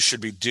what you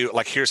should be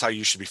like, here's how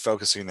you should be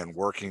focusing and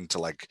working to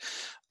like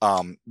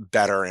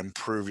better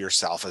improve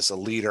yourself as a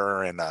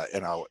leader and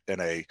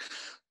a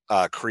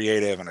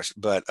creative,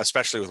 but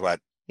especially with what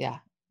yeah.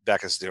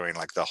 Becca's doing,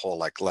 like the whole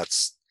like,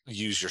 let's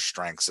use your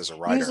strengths as a Use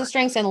the writer.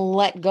 strengths and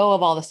let go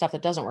of all the stuff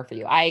that doesn't work for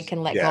you. I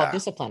can let go of Yeah,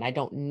 discipline. I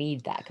don't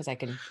need that because I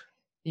can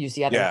use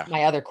yeah,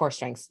 my other core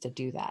strengths to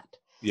do that.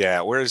 yeah.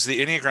 Whereas the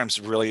Enneagram's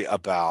really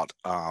about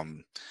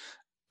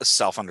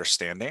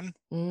self-understanding.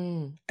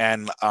 Mm.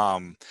 And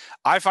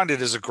I find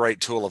it is a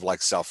great tool of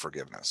like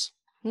self-forgiveness.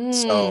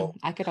 So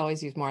I could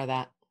always use more of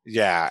that.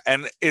 yeah,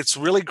 and it's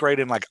really great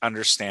in like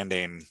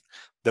understanding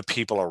the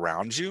people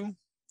around you.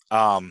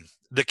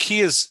 The key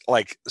is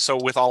like, so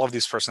with all of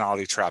these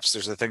personality traps,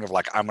 there's a thing of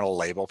like, I'm going to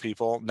label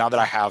people. Now that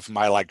I have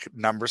my like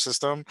number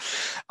system,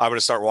 I'm going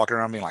to start walking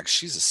around being like,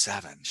 she's a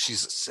 7,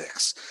 she's a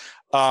 6.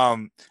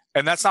 And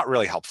that's not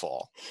really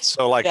helpful.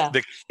 So like Yeah.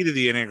 the key to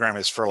the Enneagram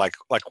is for like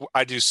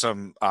I do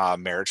some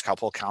marriage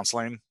couple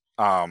counseling.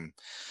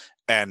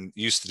 And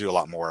used to do a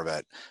lot more of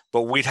it,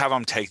 but we'd have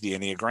them take the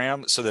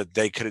Enneagram so that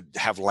they could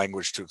have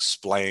language to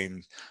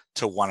explain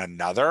to one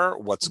another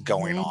what's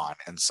going on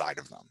inside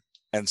of them.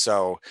 And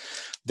so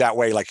that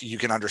way, like you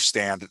can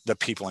understand the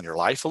people in your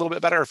life a little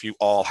bit better if you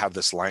all have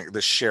this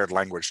shared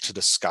language to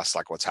discuss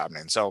like what's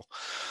happening. So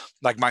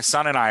like my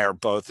son and I are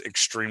both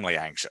extremely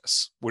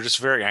anxious. We're just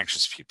very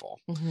anxious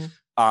people,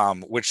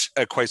 which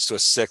equates to a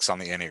 6 on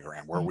the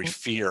Enneagram, where we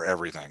fear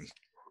everything.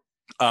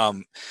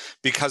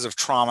 Because of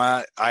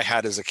trauma I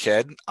had as a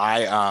kid,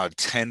 I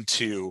tend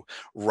to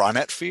run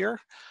at fear,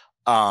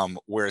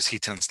 whereas he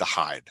tends to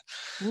hide.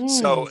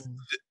 So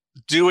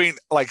doing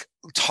like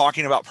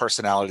talking about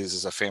personalities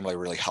as a family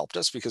really helped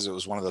us, because it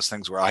was one of those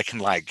things where I can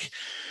like,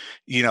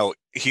 he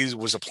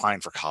was applying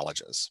for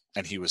colleges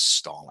and he was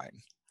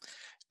stalling.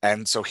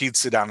 And so he'd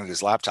sit down at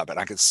his laptop and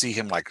I could see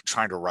him like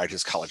trying to write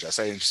his college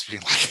essay and just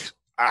being like,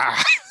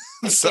 ah.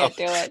 So, can't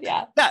do it.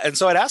 Yeah. Yeah. And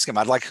so I'd ask him,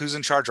 I'd like, who's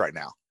in charge right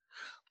now?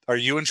 Are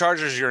you in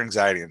charge or is your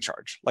anxiety in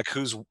charge? Like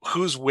who's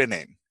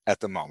winning at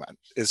the moment?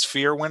 Is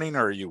fear winning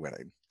or are you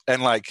winning?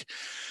 And like,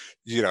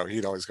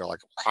 he'd always go like,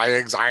 my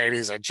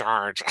anxiety's in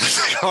charge. I was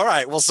like, all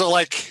right, well, so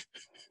like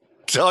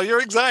tell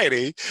your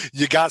anxiety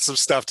you got some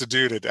stuff to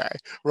do today,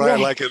 right?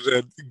 Like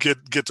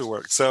get to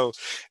work. So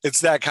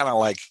it's that kind of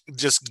like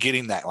just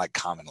getting that like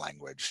common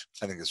language,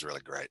 I think, is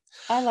really great.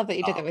 I love that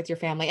you did that with your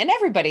family, and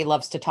everybody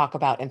loves to talk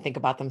about and think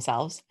about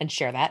themselves and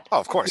share that. Oh,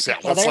 of course. Yeah.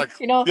 That's like,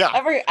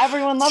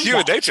 everyone loves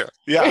human that. nature.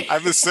 Yeah.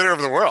 I'm the center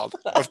of the world.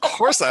 Of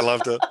course I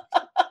love to.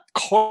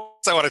 Of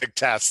course I want to take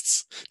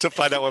tests to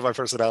find out what my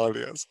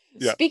personality is.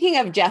 Yeah. Speaking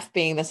of Jeff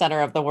being the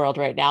center of the world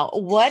right now,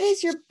 what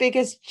is your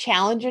biggest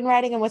challenge in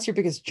writing and what's your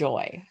biggest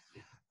joy?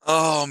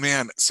 Oh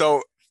man.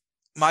 So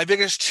my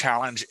biggest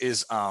challenge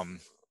is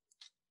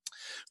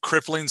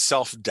crippling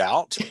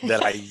self-doubt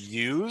that I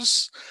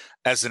use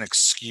as an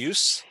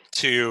excuse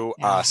to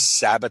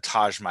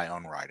sabotage my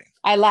own writing.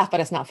 I laugh, but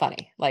it's not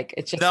funny. Like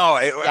it's just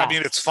I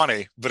mean, it's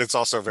funny, but it's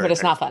also very but it's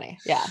painful. not funny.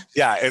 Yeah.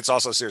 Yeah, it's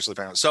also seriously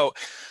painful. So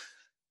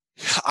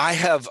I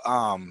have,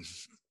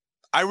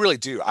 I really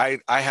do. I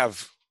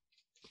have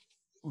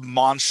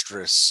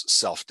monstrous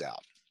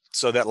self-doubt.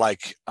 So that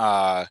like,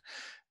 I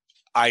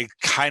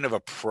kind of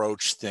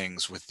approach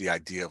things with the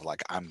idea of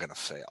like, I'm going to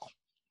fail.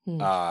 Hmm.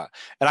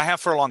 And I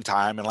have for a long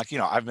time. And like,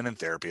 I've been in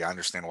therapy. I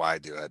understand why I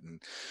do it.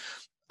 And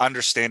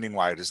understanding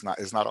why it is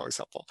not always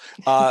helpful.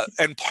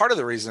 And part of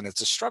the reason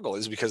it's a struggle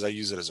is because I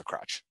use it as a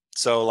crutch.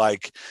 So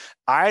like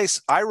I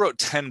wrote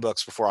 10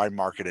 books before I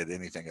marketed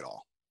anything at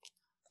all.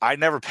 I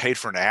never paid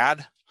for an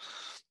ad.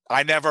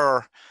 I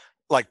never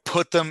like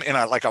put them in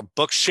a like a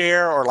book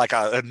share or like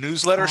a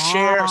newsletter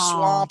share Wow.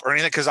 swamp or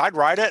anything, because I'd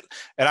write it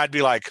and I'd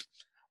be like,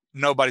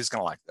 nobody's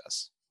gonna like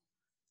this.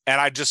 And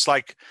I just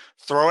like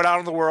throw it out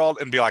in the world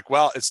and be like,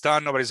 well, it's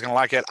done. Nobody's gonna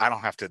like it. I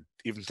don't have to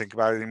even think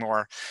about it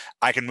anymore.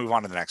 I can move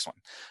on to the next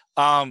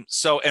one.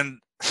 So and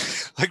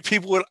like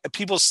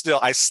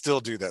I still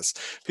do this.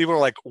 People are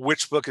like,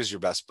 which book is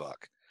your best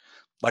book?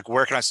 Like,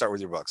 where can I start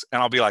with your books?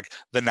 And I'll be like,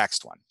 the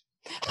next one.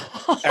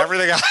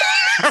 Everything else,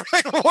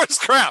 everything was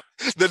crap.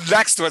 The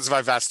next one's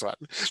my best one.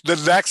 The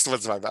next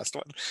one's my best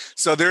one.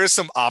 So there is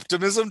some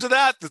optimism to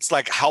that that's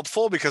like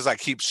helpful because I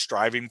keep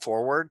striving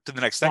forward to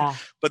the next thing. Yeah.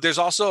 But there's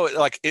also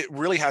like, it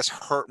really has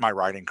hurt my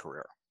writing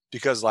career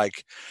because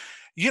like,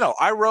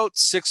 I wrote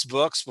 6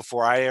 books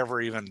before I ever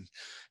even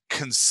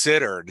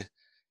considered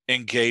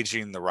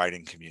engaging the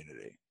writing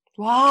community. Because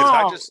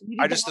Wow. You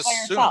I did that just by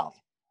assumed, yourself.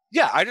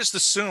 yeah, I just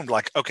assumed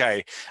like,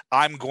 okay,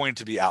 I'm going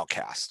to be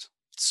outcast.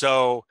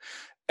 So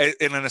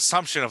in an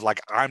assumption of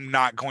like, I'm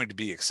not going to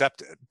be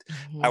accepted,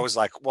 I Mhm. was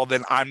like, well,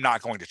 then I'm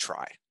not going to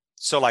try.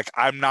 So like,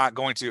 I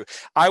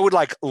would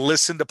like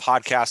listen to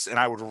podcasts and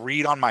I would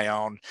read on my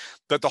own.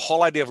 But the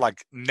whole idea of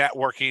like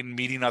networking,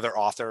 meeting other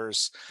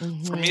authors, for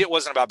me, Mhm. it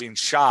wasn't about being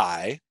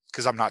shy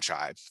because I'm not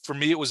shy. For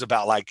me, it was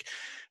about like,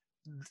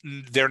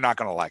 they're not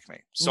going to like me.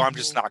 So I'm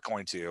just Mhm. not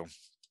going to.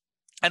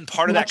 And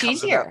part of that Much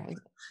comes with that. easier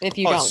if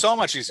you Oh, it's don't. so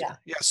much easier. Yeah.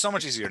 Yeah, so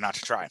much easier not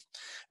to try.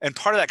 And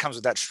part of that comes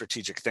with that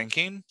strategic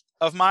thinking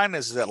of mine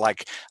is that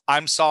like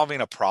I'm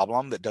solving a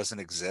problem that doesn't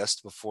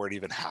exist before it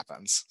even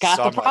happens. Got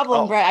So the I'm like,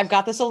 problem, oh, right? I've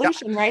got the yeah,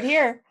 solution right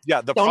here.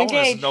 yeah. The Don't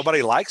problem is engage.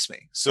 nobody likes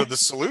me. So the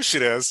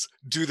solution is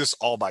do this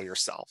all by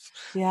yourself.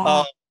 Yeah.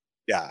 Uh,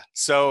 yeah.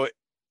 So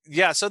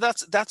yeah, so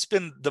that's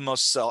been the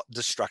most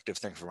self-destructive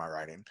thing for my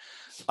writing.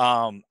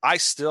 I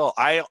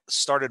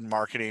started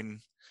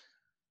marketing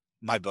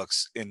my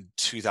books in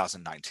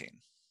 2019.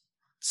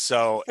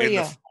 So For in the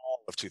you. fall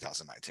of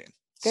 2019.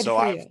 Good So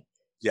for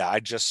you. I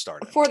just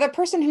started. For the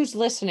person who's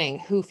listening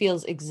who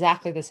feels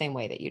exactly the same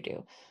way that you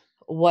do,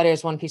 what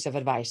is one piece of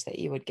advice that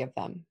you would give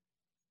them?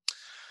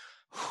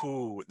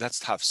 Whew, that's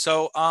tough.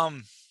 So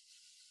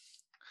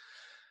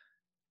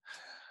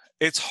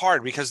it's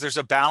hard because there's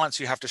a balance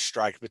you have to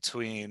strike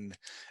between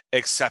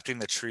accepting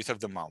the truth of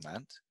the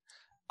moment,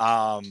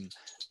 um,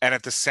 and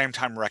at the same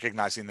time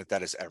recognizing that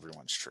that is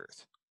everyone's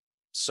truth.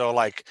 So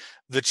like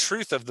the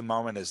truth of the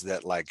moment is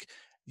that like,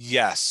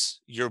 yes,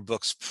 your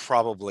books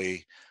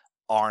probably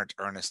aren't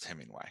Ernest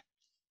Hemingway.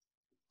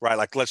 Right,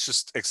 like let's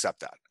just accept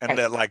that. And Right.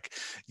 that like,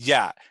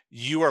 yeah,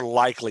 you are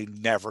likely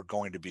never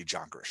going to be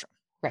John Grisham.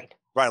 Right.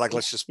 Right, like Yeah.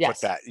 let's just put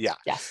Yes. that, yeah.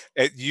 Yes.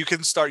 You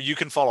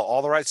can follow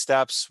all the right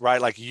steps,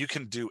 right? Like you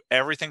can do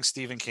everything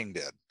Stephen King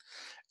did.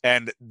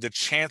 And the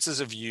chances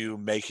of you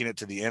making it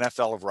to the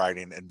NFL of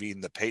writing and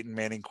being the Peyton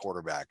Manning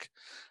quarterback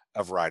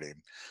of writing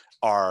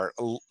are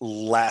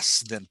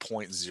less than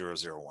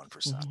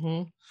 0.001%.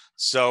 Hmm.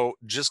 So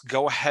just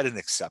go ahead and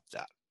accept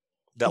that.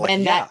 That like,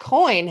 Then yeah, that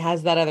coin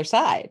has that other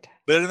side.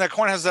 but then that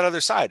coin has that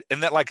other side.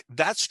 And that like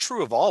that's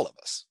true of all of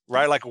us,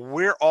 right? Like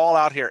we're all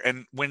out here.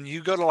 And when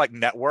you go to like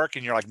network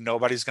and you're like,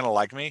 nobody's gonna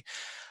like me,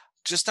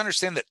 just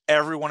understand that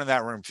everyone in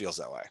that room feels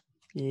that way.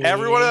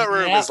 Everyone in that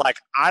room is Yep. like,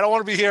 I don't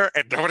want to be here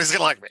and nobody's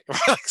gonna like me.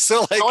 So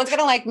No like, one's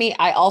gonna like me.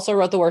 I also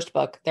wrote the worst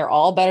book. They're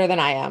all better than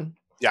I am.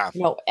 yeah.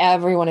 No,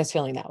 everyone is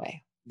feeling that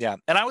way. Yeah.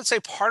 And I would say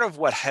part of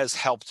what has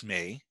helped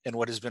me and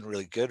what has been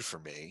really good for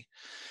me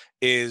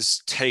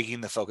is taking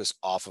the focus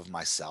off of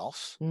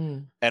myself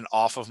Mm. and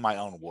off of my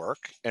own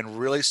work and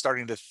really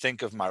starting to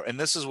think of and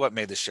this is what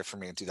made the shift for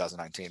me in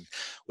 2019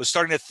 was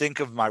starting to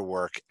think of my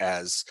work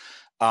as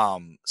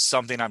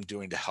something I'm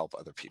doing to help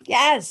other people.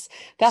 Yes,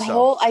 that So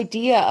whole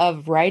idea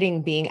of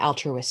writing being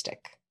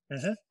altruistic,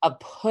 mhm. of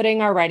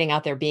putting our writing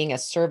out there, being a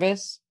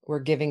service we're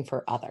giving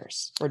for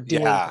others, we're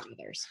doing Yeah. for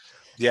others.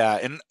 Yeah.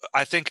 And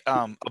I think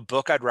a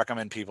book I'd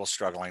recommend people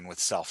struggling with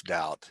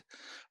self-doubt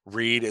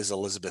read is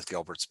Elizabeth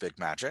Gilbert's Big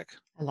Magic,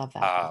 I love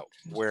that book.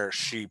 where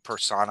she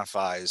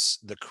personifies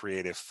the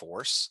creative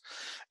force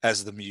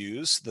as the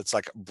muse that's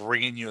like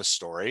bringing you a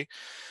story.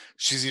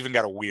 She's even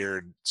got a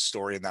weird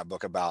story in that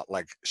book about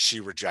like she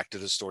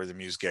rejected a story the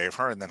muse gave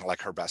her, and then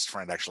like her best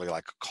friend actually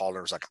like called her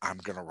and was like, I'm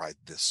gonna write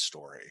this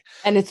story.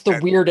 And it's the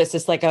And weirdest.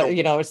 It's like so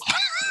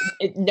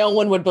no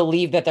one would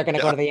believe that they're going to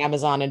go yeah, to the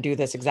Amazon and do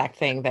this exact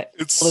thing that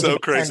it's so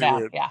Elizabeth turned crazy down.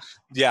 weird. Yeah.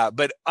 Yeah,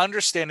 but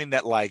understanding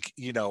that like,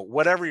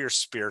 whatever your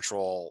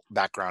spiritual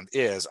background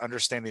is,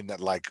 understanding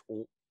that like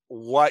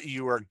what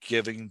you are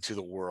giving to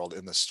the world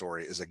in the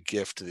story is a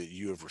gift that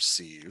you have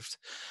received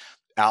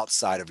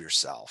outside of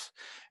yourself.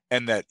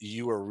 and that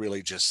you are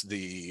really just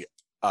the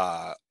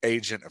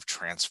agent of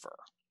transfer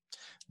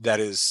that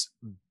has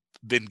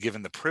been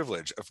given the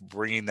privilege of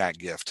bringing that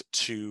gift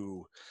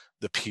to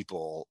the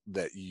people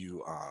that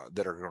you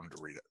that are going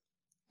to read it.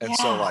 And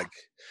so, Yeah. like,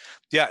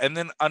 yeah, and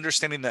then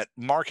understanding that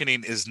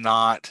marketing is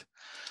not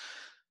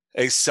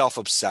a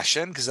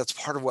self-obsession, because that's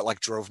part of what like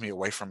drove me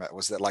away from it,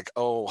 was that like,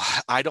 oh,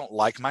 I don't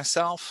like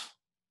myself,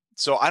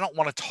 so I don't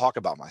want to talk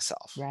about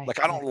myself. Right. Like,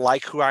 I Right. don't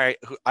like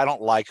I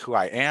don't like who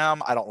I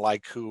am. I don't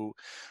like who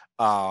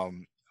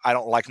um I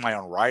don't like my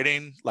own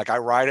writing. Like, I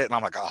write it and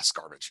I'm like, oh, it's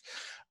garbage.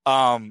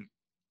 Um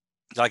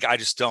like, I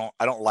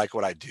don't like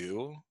what I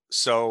do.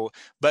 So,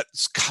 but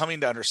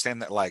coming to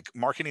understand that like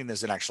marketing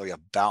isn't actually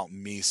about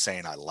me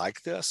saying I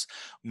like this.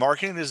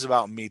 Marketing is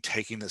about me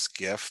taking this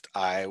gift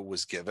I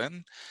was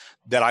given,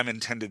 that I'm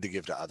intended to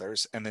give to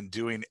others, and then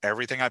doing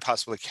everything I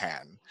possibly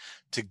can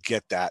to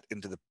get that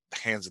into the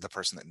hands of the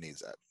person that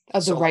needs it.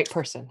 Of the So like, right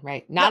person,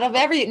 right? yeah, Not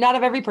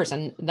of every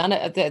person. None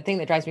of the thing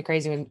that drives me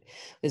crazy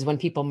is when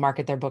people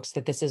market their books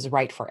that this is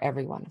right for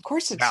everyone. Of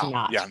course it's no,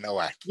 not. yeah, no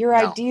way. Your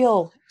No.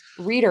 ideal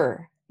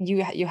reader,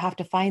 you have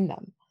to find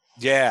them.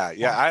 Yeah,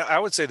 yeah. Yeah. I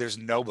would say there's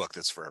no book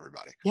that's for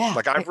everybody. Yeah.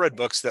 Like, I've read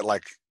books that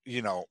like,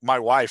 my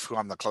wife, who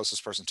I'm the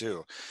closest person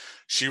to,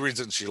 she reads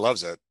it and she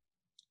loves it.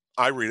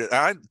 I read it, and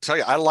I tell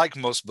you, I like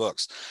most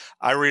books.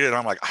 I read it and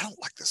I'm like, I don't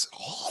like this at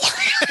all.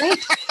 Right.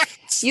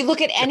 You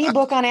look at any Yeah.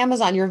 book on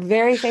Amazon, your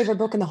very favorite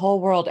book in the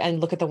whole world, and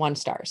look at the 1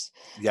 stars.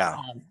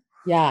 Yeah.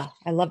 Yeah,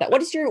 I love that.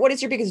 What is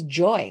your biggest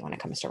joy when it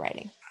comes to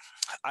writing?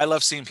 I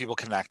love seeing people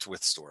connect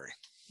with story.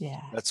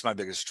 Yeah. That's my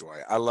biggest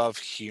joy. I love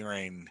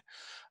hearing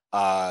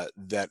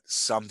that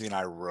something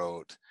I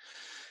wrote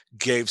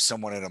gave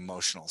someone an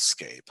emotional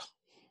escape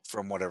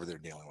from whatever they're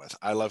dealing with.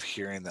 I love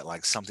hearing that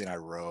like something I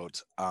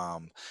wrote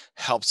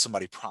helped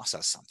somebody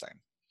process something,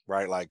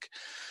 right? Like,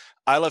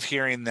 I love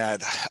hearing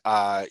that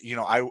I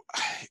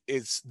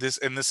it's this,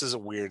 and this is a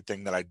weird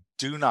thing that I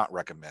do not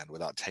recommend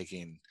without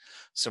taking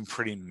some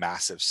pretty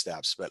massive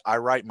steps, but I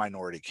write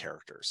minority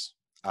characters.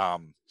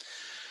 Um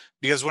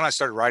because when I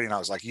started writing, I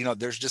was like,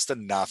 there's just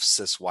enough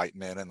cis white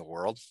men in the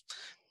world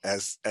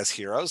as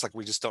heroes. Like,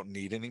 we just don't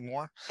need any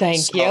more.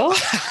 Thank So you.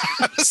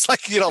 I was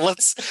like,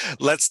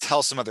 let's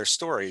tell some other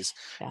stories.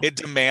 Yeah. It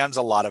demands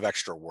a lot of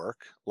extra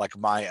work. Like,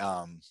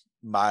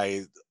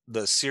 my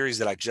the series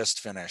that I just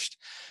finished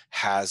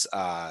has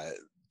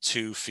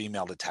two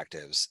female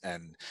detectives,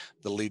 and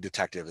the lead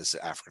detective is an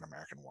African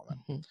American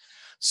woman. Mhm.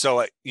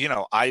 So,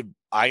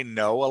 I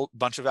know a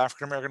bunch of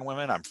African American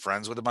women. I'm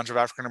friends with a bunch of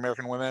African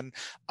American women.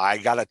 I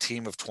got a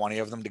team of 20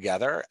 of them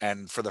together,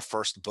 and for the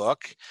first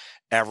book,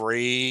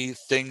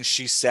 everything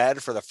she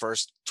said for the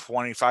first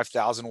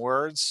 25,000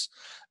 words,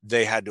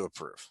 they had to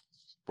approve.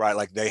 Right?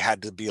 Like, they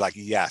had to be like,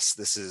 yes,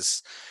 this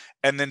is,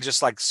 and then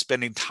just like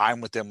spending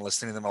time with them,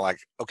 listening to them, are like,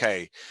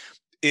 okay,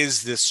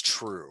 is this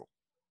true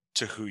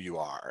to who you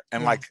are?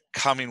 And Yeah. like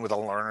coming with a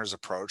learner's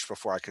approach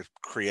before I could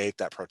create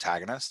that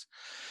protagonist.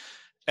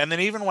 And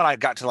then even when I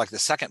got to like the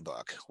second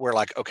book, where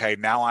like, okay,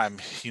 now I'm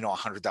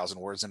 100,000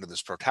 words into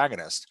this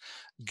protagonist,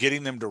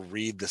 getting them to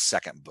read the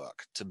second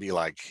book, to be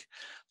like,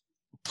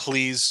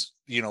 please,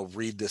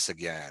 read this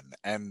again,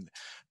 and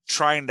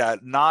trying to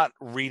not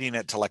reading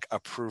it to like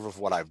approve of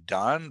what I've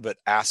done, but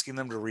asking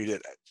them to read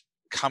it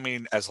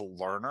coming as a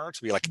learner,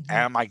 to be like, Mhm.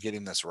 am I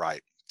getting this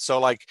right? So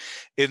like,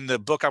 in the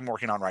book I'm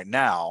working on right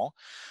now,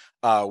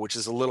 which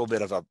is a little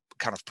bit of a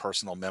kind of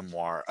personal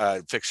memoir,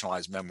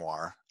 fictionalized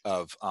memoir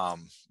of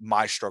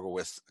my struggle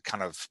with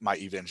kind of my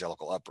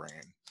evangelical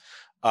upbringing.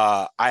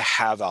 I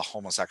have a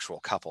homosexual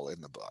couple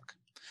in the book.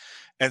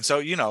 And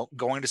so,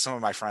 going to some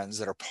of my friends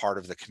that are part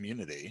of the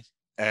community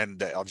and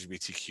the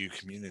LGBTQ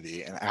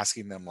community, and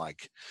asking them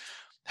like,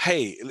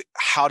 hey,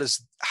 how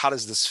does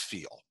this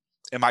feel?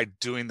 Am I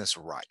doing this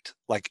right?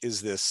 Like,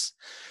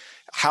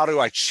 how do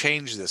I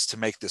change this to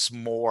make this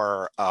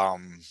more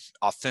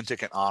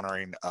authentic and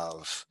honoring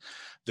of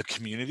the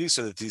community,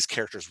 so that these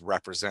characters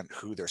represent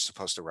who they're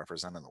supposed to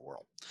represent in the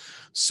world?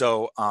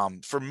 So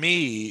for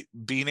me,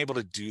 being able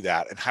to do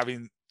that and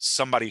having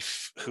somebody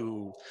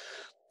who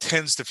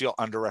tends to feel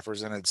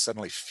underrepresented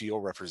suddenly feel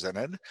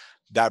represented,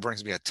 that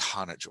brings me a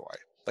ton of joy.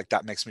 Like,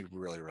 that makes me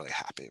really, really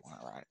happy when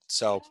I write.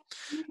 So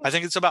I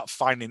think it's about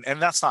finding,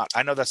 and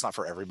I know that's not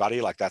for everybody.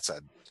 Like, that's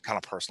a kind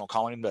of personal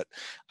calling, but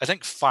I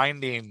think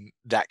finding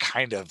that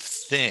kind of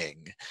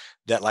thing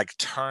that like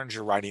turns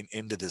your writing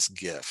into this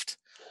gift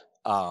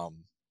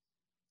um,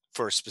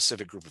 for a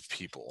specific group of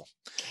people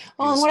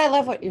Well, and is, what I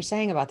love what you're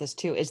saying about this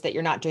too is that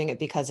you're not doing it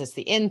because it's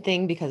the in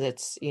thing, because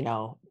it's,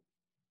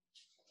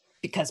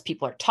 because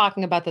people are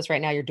talking about this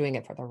right now. You're doing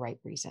it for the right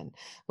reason,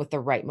 with the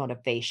right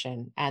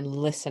motivation, and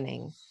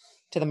listening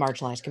to the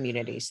marginalized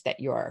communities that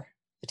you're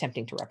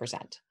attempting to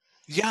represent.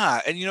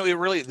 yeah. And it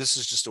really, this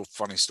is just a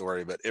funny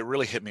story, but it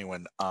really hit me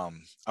when I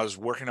was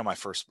working on my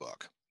first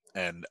book,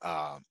 and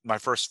my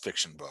first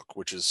fiction book,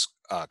 which is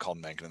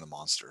called Mankin and the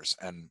Monsters.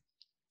 And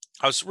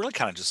I was really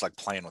kind of just like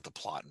playing with the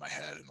plot in my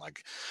head, and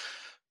like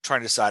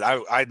trying to decide.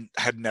 I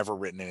had never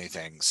written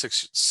anything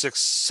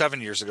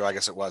 7 years ago, I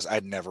guess it was. I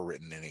had never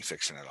written any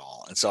fiction at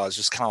all, and so I was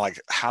just kind of like,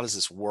 how does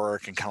this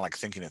work, and kind of like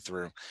thinking it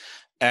through.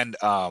 And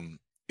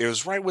it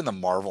was right when the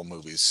Marvel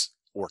movies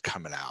were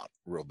coming out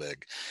real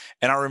big,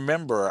 and I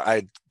remember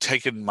I'd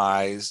taken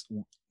my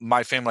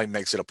family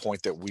makes it a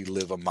point that we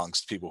live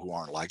amongst people who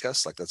aren't like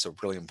us. Like that's a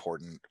really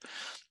important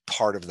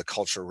part of the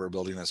culture we're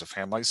building as a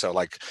family. So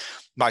like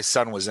my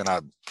son was in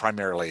a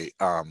primarily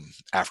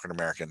African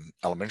American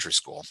elementary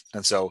school,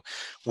 and so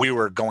we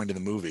were going to the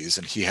movies,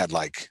 and he had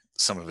like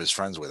some of his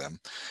friends with him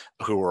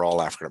who were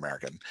all African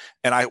American,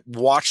 and I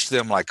watched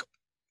them like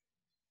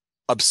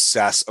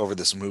obsess over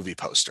this movie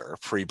poster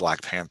pre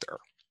Black Panther,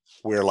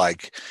 where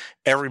like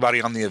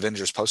everybody on the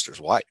Avengers poster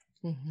is white,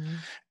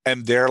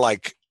 and they're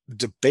like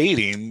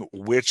debating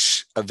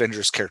which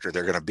Avengers character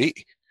they're going to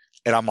be.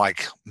 And I'm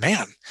like,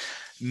 man,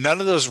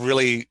 none of those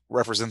really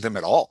represent them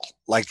at all.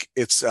 Like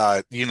it's,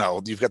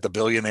 you've got the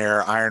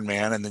billionaire Iron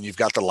Man, and then you've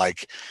got the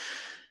like,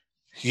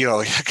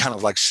 kind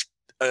of like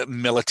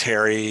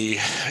military,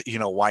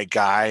 white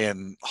guy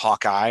and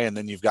Hawkeye. And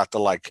then you've got the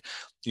like,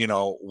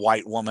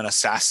 white woman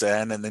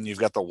assassin, and then you've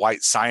got the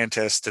white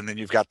scientist, and then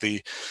you've got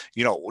the,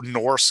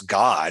 Norse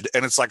god.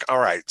 And it's like, all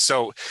right,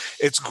 so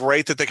it's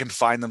great that they can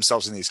find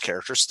themselves in these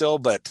characters still,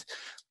 but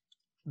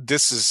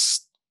this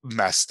is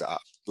messed up.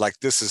 Like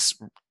this is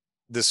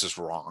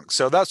wrong.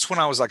 So that's when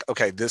I was like,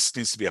 okay,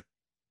 if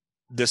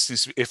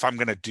I'm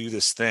going to do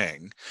this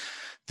thing,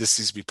 this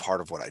needs to be part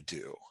of what I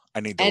do. I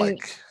need to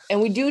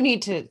and we do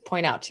need to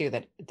point out too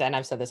that, and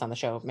I've said this on the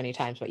show many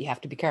times, but you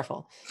have to be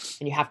careful,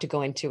 and you have to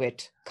go into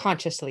it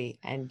consciously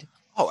and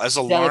as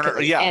a learner.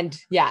 And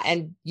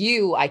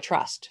I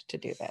trust to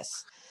do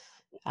this.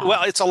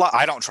 Well, it's a lot.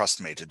 I don't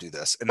trust me to do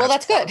this. And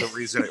that's good. The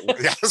reason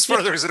that's part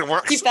of the reason it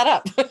works. Keep that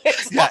up.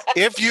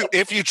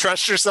 If you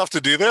trust yourself to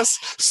do this,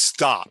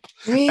 stop.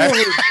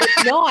 Really?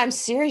 No, I'm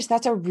serious.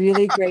 That's a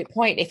really great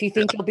point. If you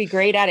think you'll be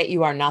great at it,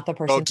 you are not the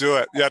person. Don't do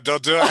it. Yeah,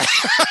 don't do it.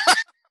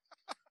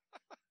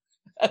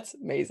 That's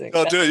amazing.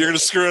 Don't do it. You're going to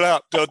screw it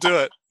up. Don't do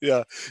it.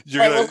 Yeah.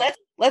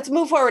 Let's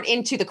move forward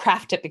into the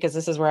craft tip, because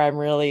this is where I'm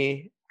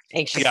really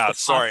anxious. Yeah,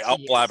 sorry.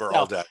 I'll blabber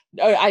all day.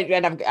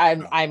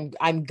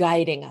 I'm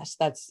guiding us.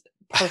 That's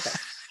perfect.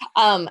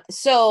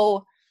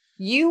 So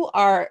you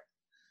are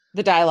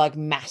the dialogue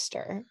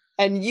master,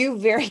 and you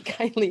very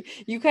kindly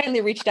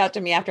reached out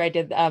to me after I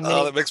did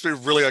that makes me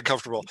really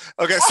uncomfortable.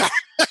 Okay, sorry.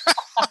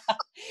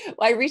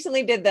 Well, I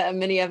recently did the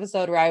mini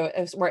episode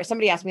where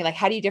somebody asked me, like,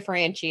 how do you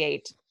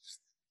differentiate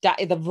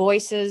the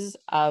voices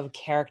of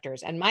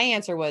characters? And my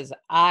answer was,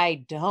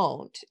 I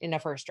don't in a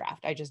first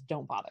draft. I just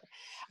don't bother.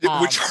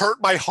 Which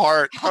hurt my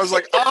heart. I was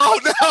like, oh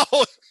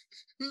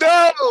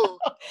no.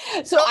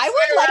 So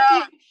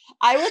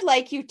I would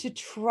like you to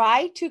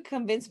try to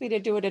convince me to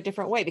do it a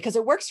different way, because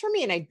it works for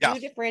me and I do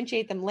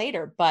differentiate them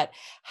later. But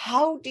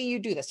how do you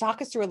do this? Talk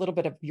us through a little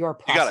bit of your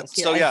process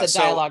here as the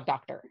dialogue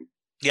doctor.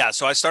 Yeah.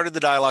 So I started the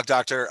dialogue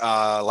doctor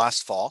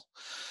last fall.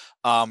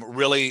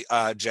 Really,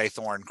 Jay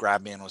Thorne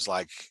grabbed me and was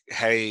like,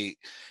 hey,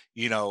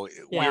 we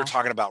were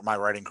talking about my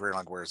writing career,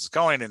 like where it's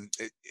going. And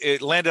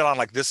it landed on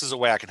like, this is a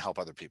way I can help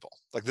other people.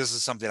 Like, this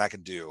is something I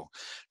can do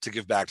to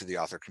give back to the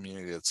author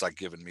community that's like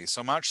given me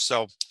so much.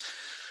 So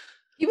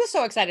he was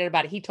so excited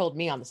about it. He told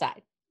me on the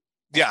side.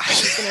 Yeah.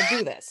 He's going to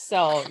do this.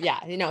 So yeah,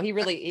 he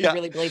really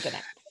believed in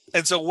it.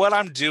 And so what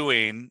I'm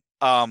doing,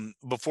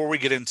 before we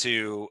get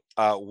into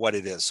what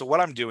it is. So what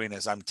I'm doing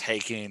is I'm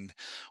taking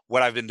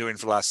what I've been doing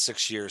for the last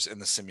 6 years in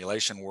the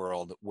simulation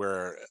world,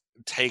 where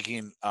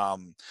taking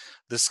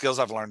the skills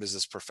I've learned as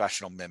this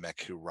professional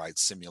mimic who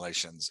writes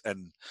simulations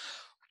and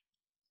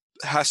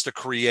has to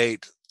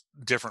create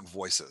different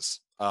voices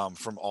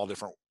from all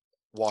different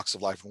walks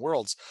of life and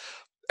worlds,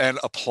 and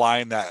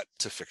applying that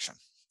to fiction.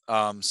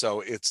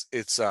 So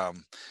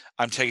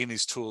I'm taking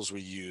these tools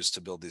we use to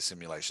build these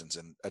simulations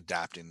and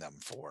adapting them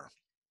for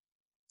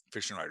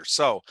fiction writers.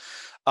 So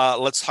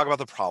let's talk about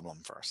the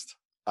problem first,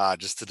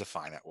 just to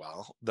define it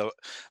well.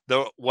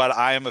 What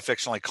I am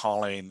affectionately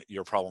calling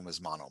your problem is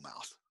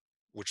monomouth,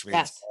 which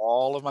means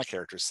all of my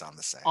characters sound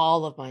the same.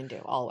 All of mine do,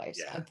 always.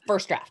 Yeah.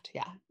 First draft,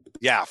 yeah.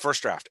 Yeah,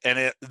 first draft.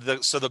 And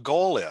so the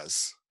goal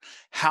is,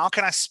 how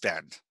can I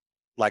spend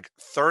like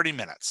 30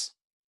 minutes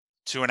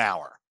to an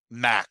hour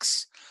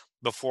max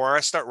before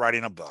I start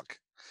writing a book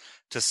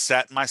to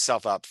set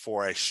myself up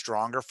for a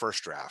stronger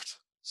first draft,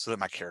 so that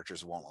my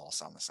characters won't all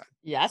sound the same?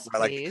 Yes,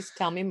 please.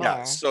 Tell me more.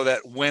 Yeah, so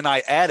that when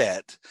I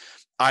edit,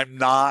 I'm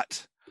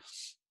not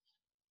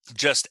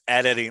just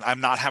editing.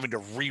 I'm not having to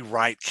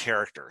rewrite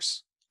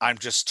characters. I'm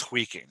just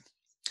tweaking.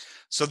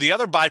 So the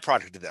other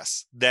byproduct of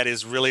this that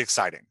is really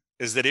exciting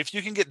is that if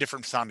you can get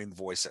different sounding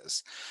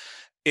voices,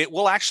 it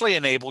will actually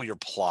enable your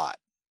plot.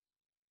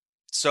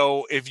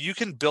 So if you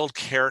can build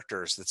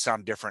characters that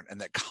sound different and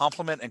that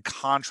complement and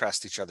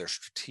contrast each other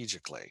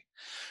strategically,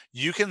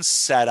 you can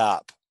set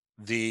up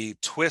the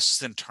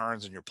twists and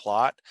turns in your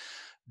plot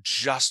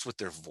just with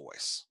their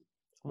voice,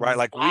 right?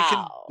 Like we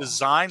can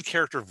design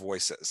character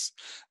voices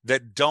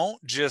that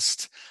don't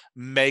just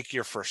make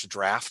your first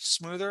draft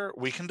smoother.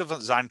 We can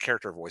design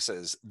character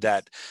voices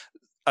that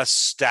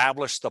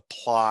establish the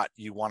plot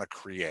you want to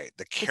create,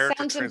 the It character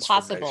sounds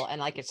transformation. impossible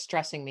and like it's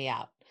stressing me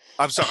out.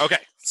 I'm sorry. Okay,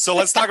 so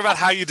let's talk about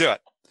how you do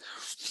it.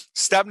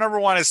 Step number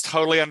one is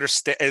totally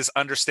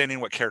understanding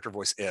what character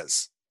voice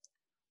is,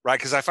 right?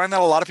 Because I find that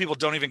a lot of people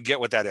don't even get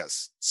what that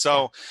is.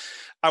 So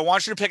I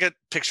want you to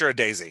picture a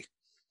daisy,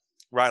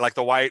 right? Like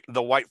the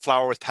white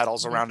flower with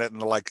petals around it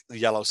and the like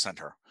yellow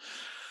center.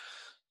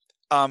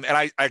 And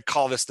I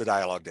call this the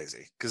dialogue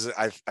daisy because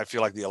I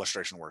feel like the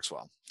illustration works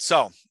well.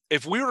 So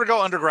if we were to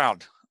go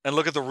underground and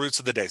look at the roots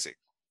of the daisy,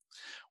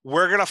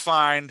 we're gonna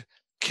find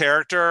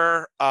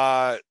character.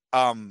 We're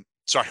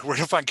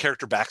gonna find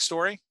character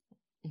backstory.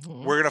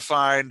 We're gonna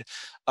find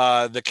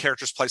the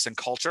character's place in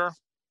culture.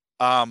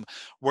 We're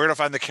gonna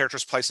find the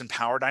character's place in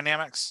power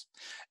dynamics,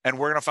 and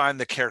we're gonna find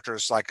the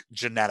character's like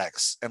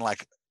genetics and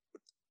like,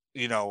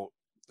 you know,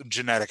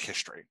 genetic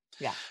history.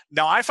 Yeah.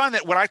 Now I find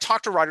that when I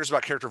talk to writers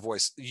about character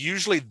voice,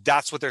 usually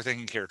that's what they're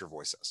thinking character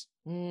voice is.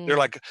 They're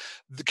like,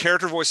 the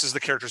character voice is the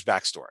character's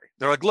backstory.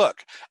 They're like,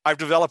 look, I've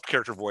developed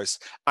character voice.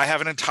 I have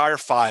an entire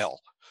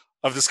file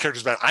of this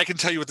character's back. I can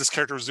tell you what this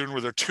character was doing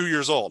when they're 2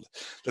 years old.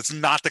 That's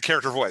not the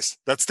character voice.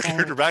 That's the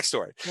character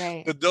backstory.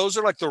 Right. But those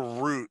are like the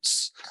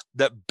roots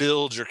that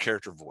build your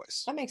character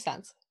voice. That makes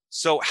sense.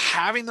 So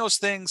having those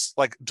things,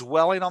 like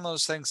dwelling on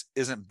those things,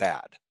 isn't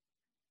bad,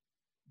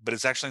 but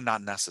it's actually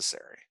not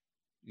necessary.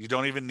 You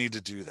don't even need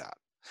to do that.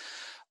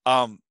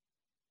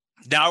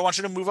 Now I want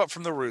you to move up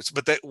from the roots,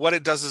 but what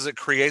it does is it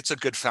creates a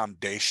good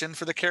foundation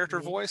for the character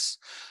voice.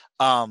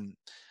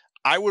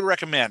 I would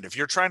recommend, if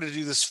you're trying to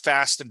do this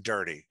fast and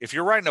dirty, if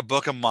you're writing a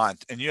book a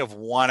month and you have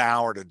 1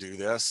 hour to do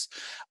this,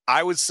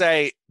 I would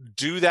say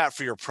do that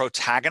for your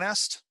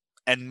protagonist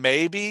and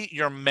maybe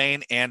your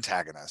main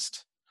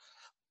antagonist.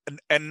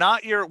 And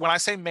not when I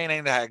say main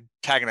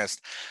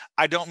antagonist,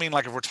 I don't mean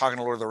like if we're talking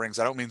Lord of the Rings,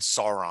 I don't mean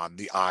Sauron,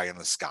 the eye in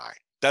the sky.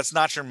 That's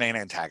not your main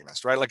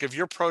antagonist, right? Like if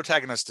your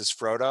protagonist is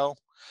Frodo,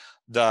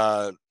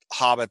 the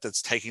hobbit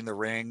that's taking the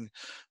ring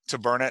to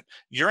burn it,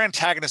 your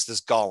antagonist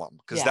is Gollum,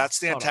 because that's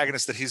the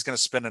antagonist that he's going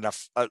to spend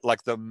enough,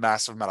 like the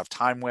massive amount of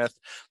time with.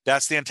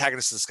 That's the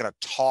antagonist that's going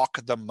to talk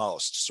the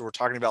most. So we're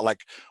talking about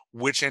like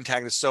which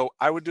antagonist. So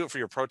I would do it for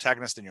your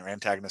protagonist and your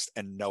antagonist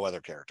and no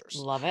other characters.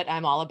 Love it.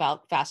 I'm all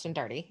about fast and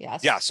dirty.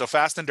 Yes. Yeah. So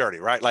fast and dirty,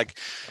 right? Like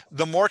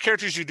the more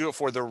characters you do it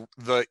for,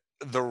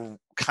 the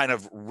kind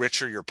of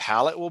richer your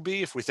palette will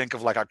be. If we think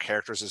of like our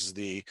characters as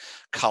the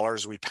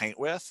colors we paint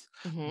with,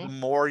 the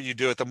more you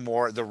do it,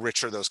 the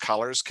richer those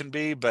colors can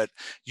be, but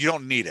you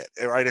don't need it,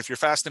 right? If you're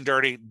fast and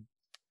dirty,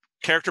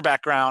 character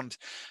background,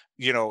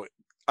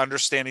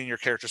 understanding your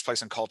character's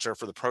place in culture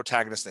for the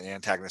protagonist and the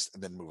antagonist,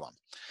 and then move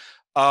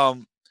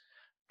on.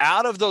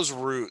 Out of those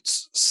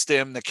roots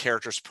stem the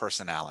character's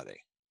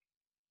personality.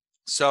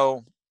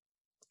 So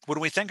when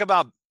we think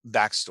about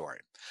backstory,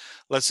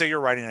 let's say you're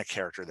writing a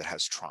character that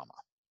has trauma,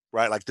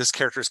 right? Like this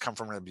character has come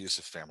from an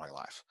abusive family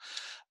life.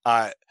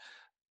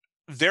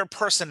 Their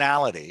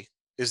personality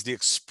is the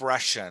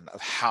expression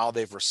of how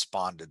they've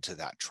responded to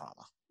that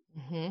trauma,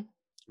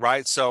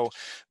 right? So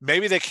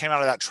maybe they came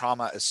out of that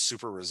trauma as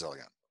super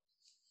resilient,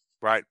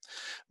 right?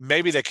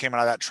 Maybe they came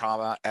out of that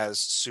trauma as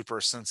super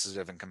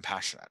sensitive and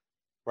compassionate,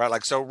 right?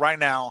 Like, so right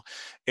now,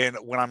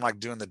 when I'm like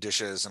doing the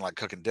dishes and like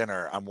cooking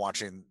dinner, I'm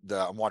watching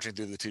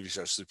through the TV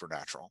show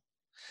Supernatural.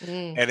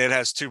 And it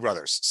has 2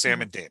 brothers,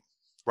 Sam and Dean,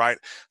 right?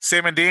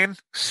 Sam and Dean,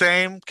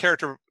 same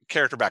character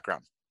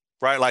background,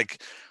 right?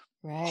 Like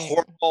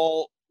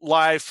horrible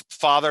life,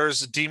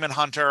 father's demon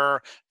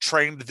hunter,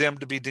 trained them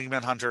to be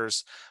demon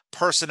hunters.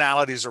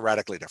 Personalities are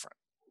radically different,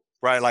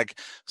 right? Like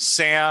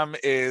Sam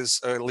is,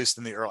 at least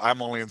in the early,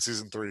 I'm only in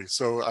season 3,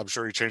 so I'm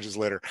sure he changes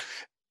later.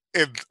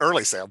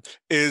 Early Sam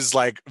is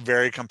like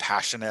very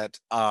compassionate,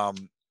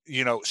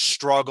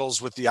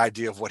 struggles with the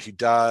idea of what he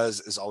does,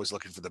 is always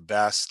looking for the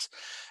best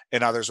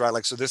in others, right?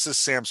 Like, so this is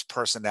Sam's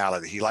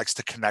personality. He likes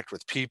to connect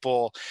with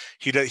people.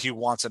 He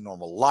wants a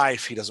normal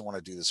life. He doesn't want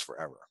to do this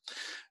forever.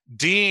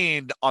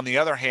 Dean, on the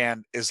other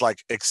hand, is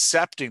like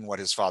accepting what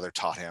his father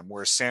taught him,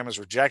 whereas Sam is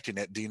rejecting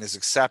it. Dean is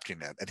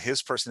accepting it. And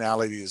his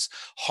personality is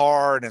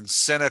hard and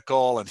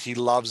cynical, and he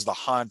loves the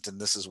hunt, and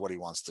this is what he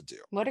wants to do.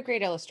 What a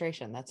great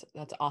illustration. That's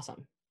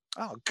awesome.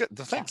 Oh, good.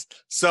 Thanks. Yeah.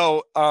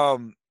 So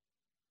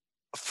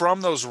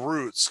from those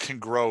roots can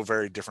grow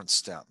very different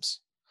stems.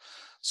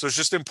 So it's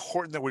just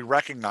important that we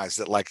recognize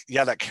that, like,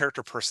 yeah, that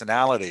character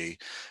personality,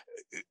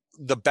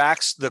 the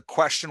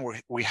question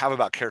we have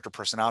about character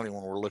personality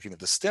when we're looking at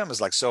the stem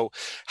is like, so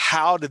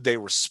how did they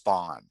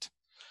respond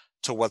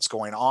to what's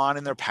going on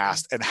in their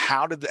past, and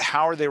how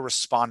are they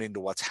responding to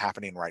what's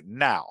happening right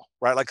now,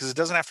 right? Like, because it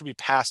doesn't have to be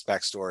past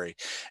backstory,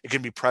 it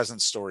can be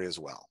present story as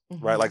well,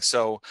 right? Like,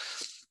 so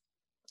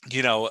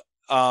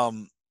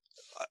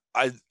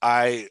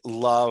I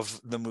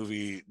love the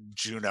movie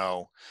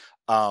Juno,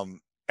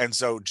 and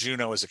so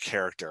Juno as a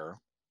character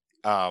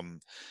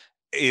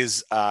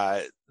is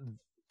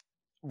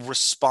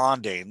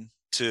responding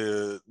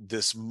to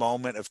this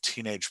moment of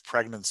teenage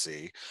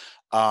pregnancy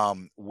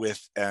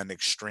with an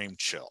extreme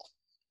chill,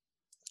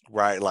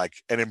 right? Like,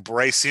 and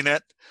embracing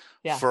it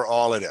Yeah. for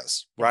all it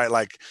is, right?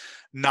 Like,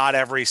 not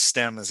every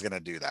stem is going to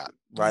do that,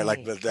 right?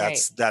 Like, but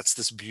that's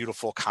this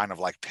beautiful kind of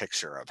like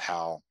picture of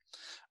how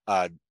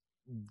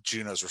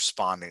Juno's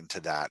responding to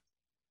that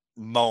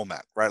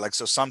moment, right? Like,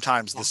 so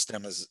sometimes the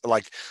stem is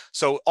like,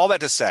 so all that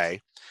to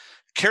say,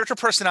 character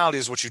personality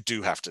is what you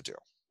do have to do,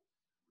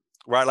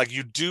 right? Like,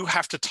 you do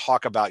have to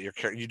talk about your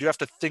character. You do have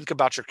to think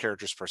about your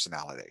character's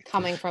personality.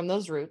 Coming from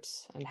those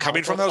roots. And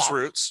coming from those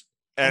roots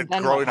and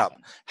growing up.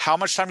 How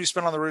much time you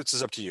spend on the roots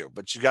is up to you,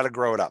 but you got to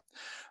grow it up.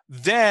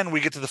 Then we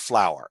get to the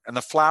flower, and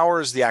the flower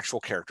is the actual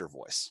character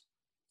voice.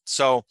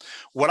 So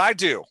what I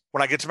do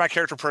when I get to my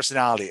character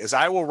personality is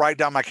I will write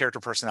down my character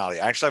personality.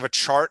 I actually have a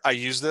chart. I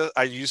use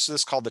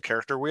this called the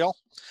character wheel,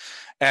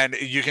 and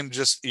you can go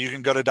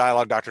to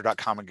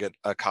dialoguedoctor.com and get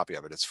a copy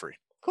of it. It's free.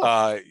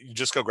 Cool. You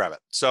just go grab it.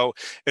 So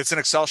it's an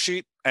Excel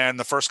sheet, and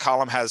the first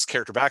column has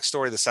character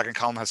backstory. The second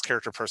column has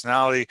character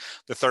personality.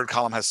 The third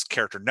column has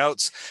character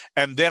notes.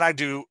 And then I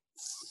do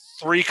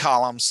 3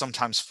 columns,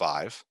 sometimes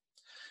 5.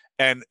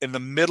 And in the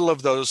middle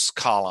of those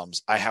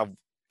columns, I have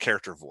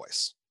character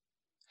voice.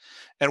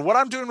 And what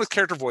I'm doing with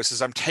character voice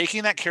is I'm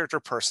taking that character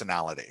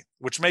personality,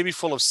 which may be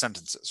full of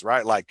sentences,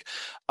 right? Like,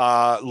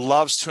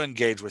 loves to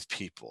engage with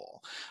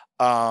people,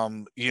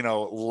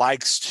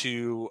 likes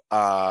to,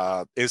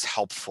 is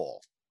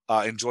helpful,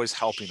 enjoys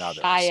helping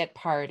others.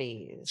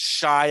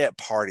 Shy at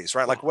parties,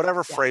 right? Like,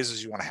 whatever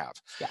phrases you want to have.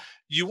 Yeah.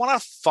 You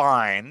want to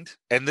find,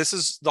 and this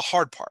is the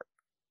hard part,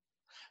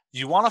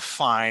 you want to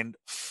find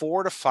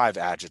 4 to 5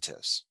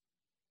 adjectives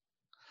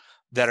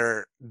that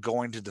are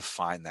going to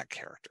define that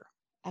character.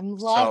 I'm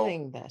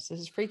loving this.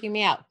 This is freaking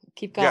me out.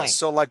 Keep going. Yeah.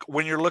 So like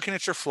when you're looking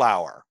at your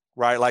flower,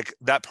 right? Like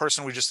that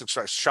person we just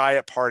described, shy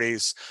at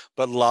parties,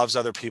 but loves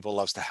other people,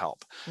 loves to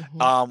help.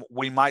 Mm-hmm.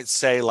 We might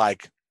say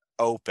like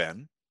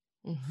open,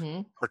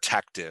 mm-hmm.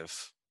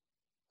 protective,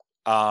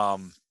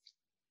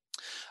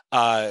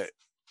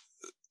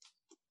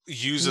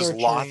 uses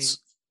nurturing. Lots.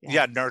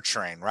 Yeah,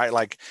 nurturing, right?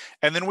 Like,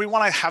 and then we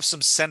want to have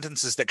some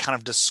sentences that kind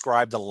of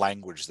describe the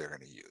language they're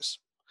going to use.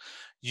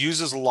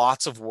 Uses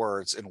lots of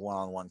words in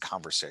one-on-one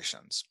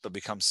conversations, but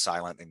becomes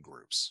silent in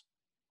groups.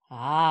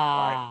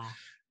 Right?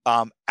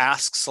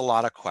 Asks a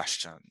lot of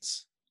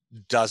questions,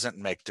 doesn't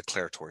make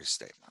declaratory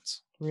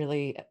statements.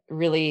 Really,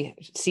 really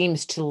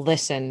seems to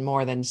listen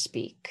more than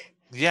speak.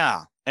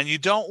 Yeah. And you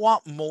don't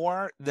want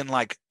more than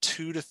like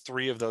 2 to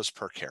 3 of those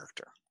per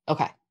character.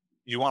 Okay.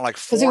 You want like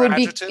 4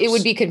 adjectives. It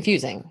would be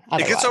confusing.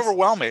 Otherwise. It gets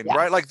overwhelming,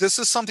 right? Like this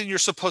is something you're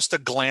supposed to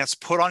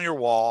put on your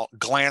wall,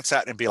 glance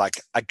at and be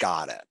like, I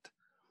got it.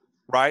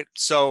 Right.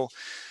 So,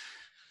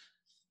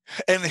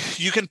 and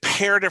you can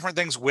pair different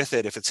things with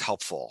it if it's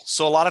helpful.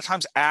 So a lot of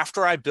times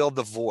after I build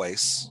the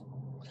voice,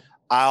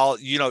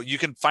 you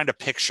can find a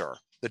picture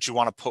that you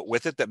want to put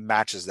with it that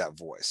matches that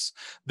voice.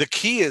 The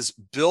key is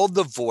build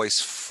the voice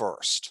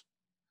first.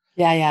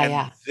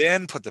 Yeah.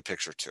 Then put the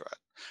picture to it.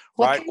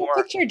 What kind of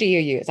picture do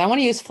you use? I want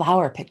to use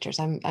flower pictures.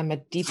 I'm a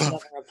deep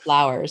lover of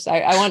flowers.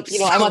 I want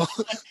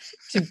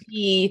to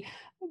be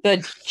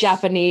the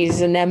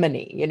Japanese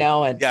anemone,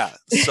 and yeah.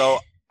 So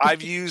I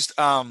use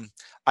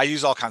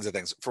all kinds of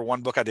things. For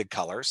one book, I did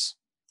colors.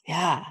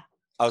 Yeah.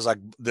 I was like,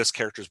 this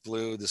character's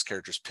blue, this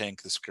character's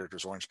pink, this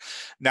character's orange.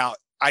 Now,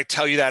 I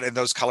tell you that, and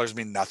those colors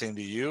mean nothing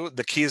to you.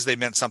 The key is they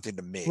meant something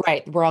to me.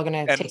 Right. We're all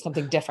going to take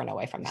something different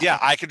away from that. Yeah.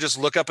 I could just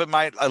look up at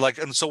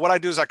and so what I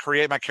do is I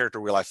create my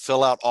character wheel. I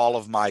fill out all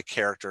of my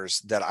characters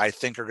that I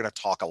think are going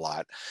to talk a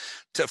lot.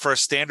 For a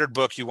standard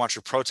book, you want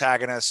your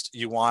protagonist,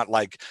 you want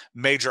like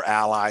major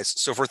allies.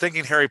 So if we're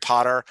thinking Harry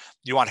Potter,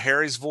 you want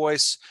Harry's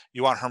voice,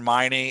 you want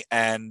Hermione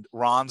and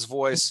Ron's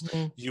voice,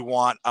 mm-hmm. you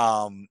want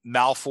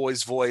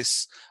Malfoy's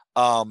voice.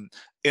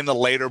 In the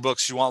later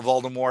books, you want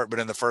Voldemort, but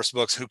in the first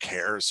books, who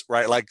cares,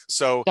 right? Like,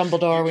 so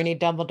Dumbledore, we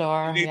need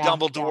Dumbledore. You need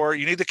Dumbledore.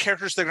 You need the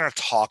characters that are going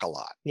to talk a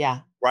lot. Yeah.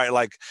 Right.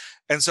 Like,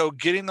 and so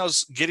getting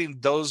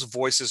those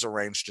voices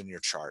arranged in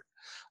your chart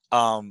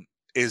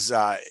is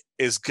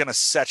going to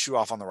set you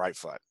off on the right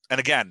foot. And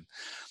again,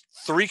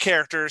 3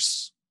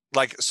 characters.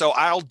 Like, so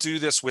I'll do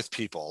this with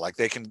people. Like,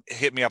 they can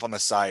hit me up on the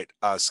site,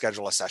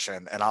 schedule a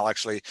session, and I'll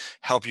actually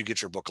help you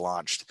get your book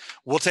launched.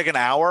 We'll take an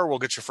hour. We'll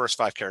get your first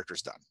 5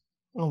 characters done.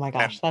 Oh my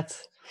gosh.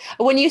 That's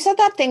when you said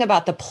that thing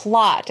about the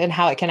plot and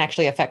how it can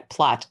actually affect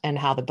plot and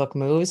how the book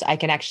moves, I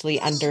can actually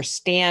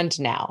understand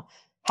now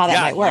how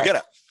that might work. You get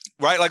it.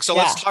 Right. Like, so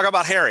let's talk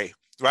about Harry,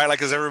 right? Like,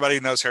 cause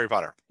everybody knows Harry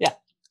Potter. Yeah.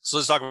 So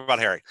let's talk about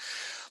Harry.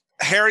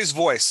 Harry's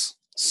voice,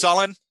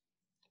 sullen,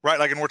 right?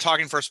 Like, and we're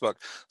talking first book,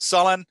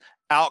 sullen,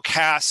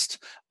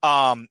 outcast,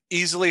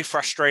 easily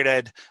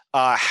frustrated,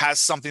 has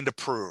something to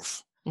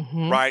prove,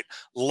 mm-hmm. right?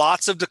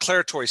 Lots of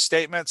declaratory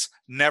statements,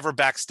 never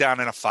backs down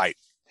in a fight.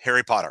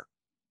 Harry Potter.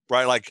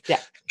 Right? Like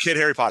kid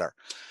Harry Potter.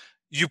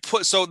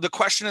 So the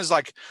question is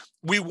like,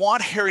 we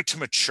want Harry to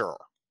mature.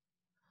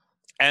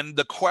 And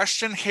the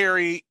question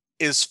Harry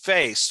is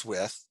faced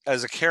with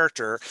as a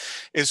character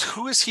is,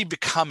 who is he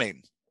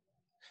becoming?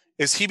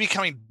 Is he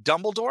becoming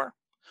Dumbledore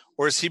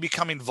or is he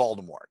becoming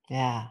Voldemort?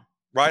 Yeah.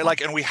 right?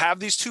 Like, and we have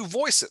these two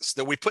voices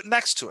that we put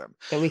next to him.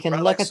 That we can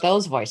right? look at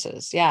those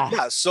voices. Yeah.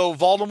 Yeah. So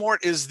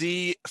Voldemort is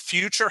the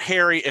future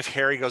Harry if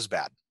Harry goes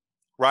bad,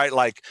 right?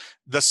 Like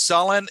the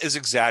sullen is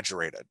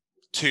exaggerated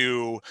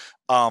to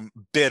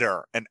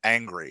bitter and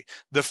angry.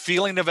 The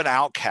feeling of an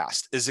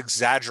outcast is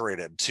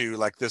exaggerated to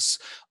like this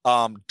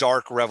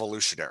dark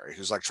revolutionary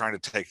who's like trying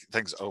to take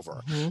things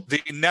over.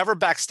 The never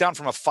backs down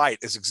from a fight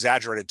is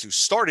exaggerated to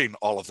starting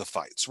all of the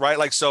fights, right?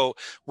 Like, so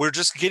we're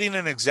just getting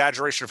an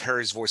exaggeration of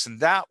Harry's voice in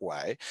that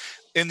way.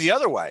 In the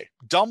other way,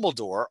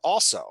 Dumbledore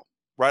also,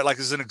 right? Like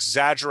is an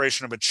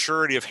exaggeration of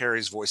maturity of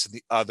Harry's voice in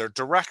the other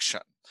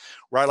direction,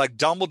 right? Like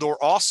Dumbledore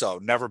also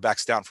never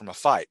backs down from a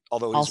fight,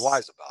 although he's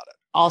wise about it.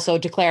 Also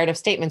declarative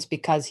statements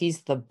because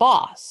he's the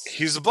boss.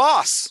 He's the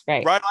boss,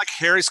 right? Like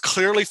Harry's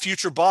clearly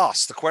future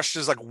boss. The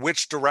question is like,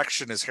 which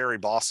direction is Harry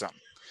boss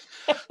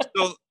in?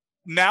 So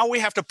now we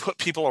have to put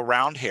people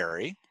around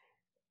Harry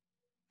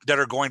that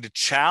are going to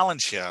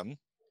challenge him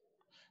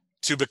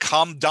to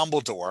become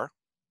Dumbledore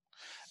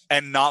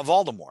and not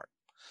Voldemort.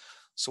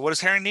 So what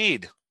does Harry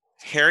need?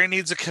 Harry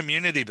needs a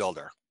community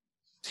builder.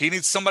 He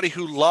needs somebody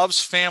who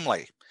loves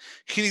family.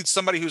 He needs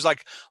somebody who's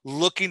like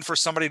looking for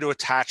somebody to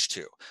attach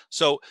to.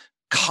 So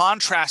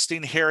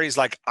contrasting Harry's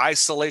like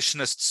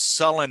isolationist,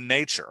 sullen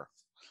nature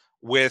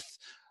with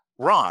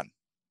Ron,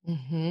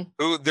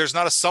 who there's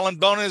not a sullen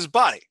bone in his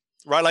body,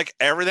 right? Like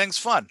everything's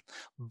fun.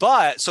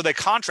 But so they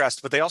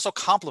contrast, but they also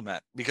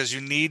complement because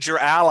you need your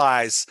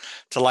allies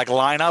to like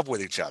line up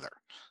with each other.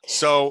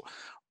 So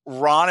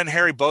Ron and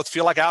Harry both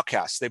feel like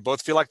outcasts. They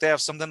both feel like they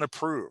have something to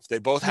prove. They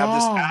both have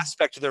this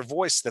aspect of their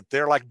voice that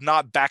they're like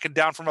not backing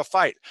down from a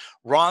fight.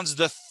 Ron's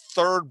the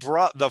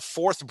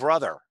fourth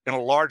brother in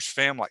a large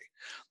family,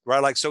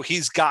 right? Like, so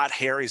he's got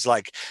Harry's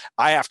like,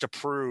 I have to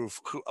prove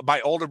who my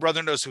older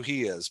brother knows who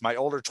he is. My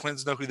older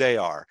twins know who they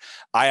are.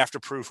 I have to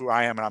prove who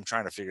I am. And I'm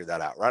trying to figure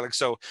that out. Right. Like,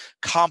 so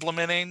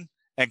complimenting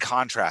and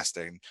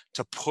contrasting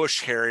to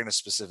push Harry in a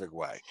specific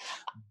way.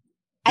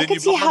 Then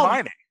you build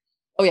Hermione.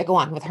 Oh yeah, go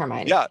on with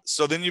Hermione. Yeah,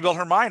 so then you build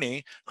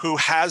Hermione, who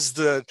has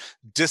the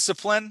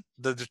discipline,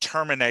 the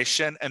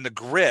determination, and the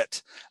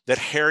grit that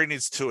Harry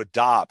needs to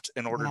adopt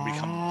in order to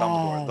become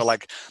Dumbledore. The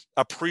like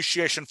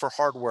appreciation for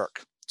hard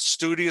work,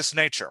 studious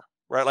nature,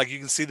 right? Like you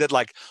can see that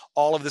like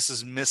all of this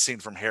is missing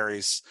from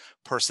Harry's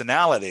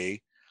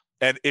personality.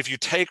 And if you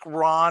take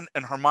Ron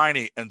and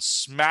Hermione and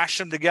smash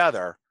them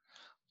together,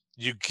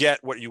 you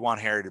get what you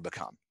want Harry to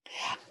become.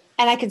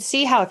 And I can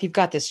see how if you've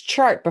got this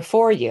chart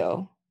before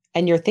you,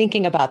 and you're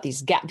thinking about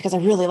these gaps, because I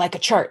really like a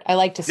chart. I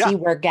like to see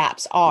where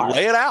gaps are.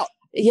 Lay it out.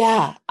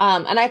 Yeah.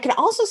 And I can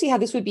also see how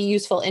this would be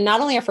useful in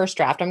not only a first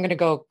draft. I'm going to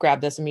go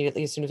grab this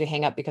immediately as soon as we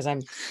hang up, because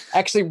I'm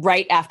actually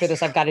right after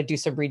this. I've got to do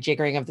some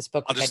rejiggering of this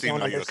book. I'll just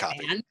email you a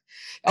copy.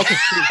 Okay.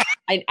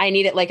 I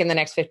need it like in the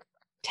next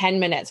 10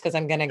 minutes because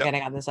I'm going to get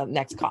on this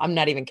next call. I'm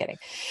not even kidding.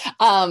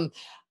 But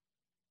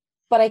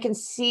I can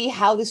see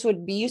how this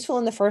would be useful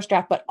in the first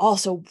draft, but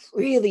also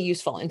really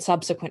useful in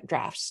subsequent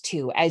drafts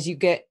too, as you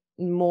get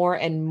more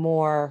and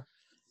more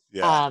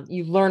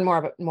you learn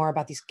more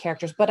about these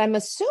characters. But I'm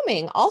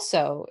assuming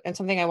also, and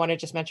something I want to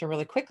just mention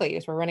really quickly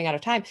as we're running out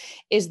of time,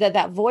 is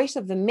that voice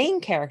of the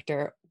main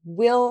character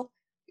will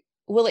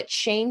it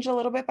change a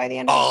little bit by the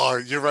end of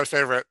it? You're my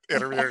favorite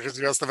interviewer because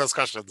you ask the best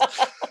questions.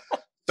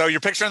 So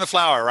you're picturing the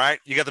flower, right?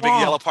 You got the big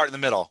yellow part in the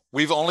middle.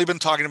 We've only been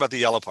talking about the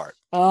yellow part.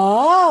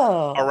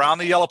 Around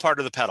the yellow part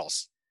of the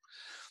petals.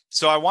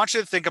 So I want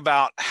you to think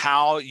about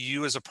how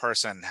you as a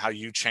person, how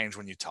you change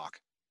when you talk.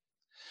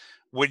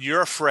 When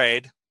you're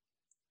afraid,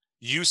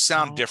 you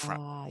sound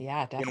different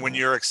than when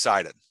you're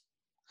excited.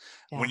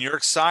 Yeah. When you're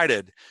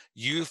excited,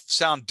 you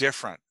sound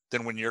different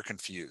than when you're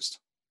confused.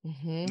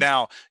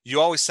 Now, you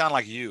always sound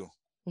like you,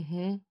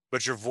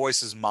 but your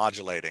voice is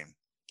modulating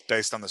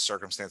based on the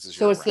circumstances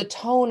you're in. So it's the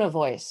tone of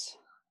voice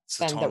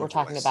that we're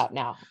talking about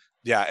now.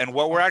 Yeah. And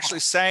what we're actually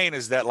saying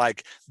is that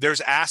like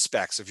there's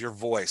aspects of your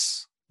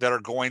voice that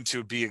are going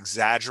to be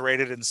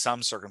exaggerated in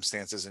some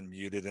circumstances and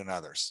muted in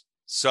others.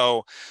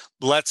 So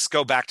let's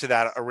go back to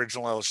that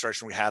original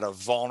illustration we had of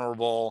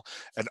vulnerable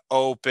and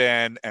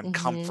open and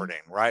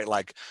comforting, right?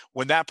 Like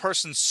when that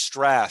person's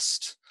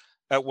stressed,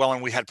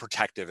 and we had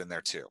protective in there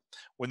too.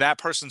 When that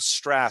person's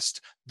stressed,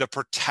 the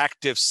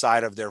protective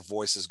side of their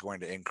voice is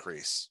going to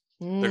increase.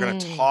 They're going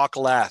to talk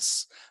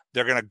less.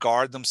 They're going to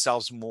guard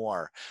themselves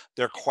more.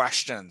 Their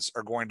questions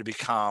are going to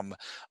become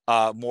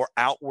more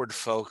outward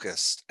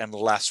focused and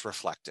less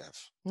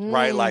reflective,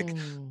 right? Like,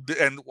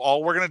 and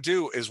all we're going to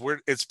do is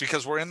it's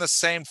because we're in the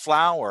same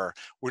flower.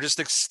 We're just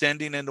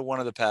extending into one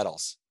of the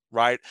petals,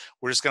 right?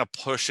 We're just going to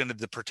push into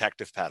the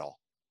protective petal.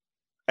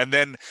 And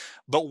then,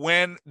 but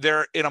when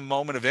they're in a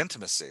moment of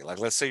intimacy, like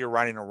let's say you're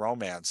writing a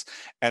romance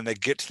and they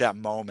get to that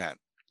moment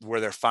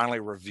where they're finally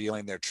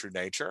revealing their true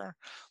nature,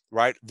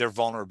 right? Their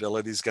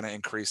vulnerability is going to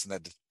increase and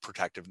that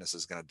protectiveness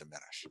is going to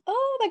diminish.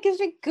 Oh, that gives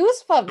me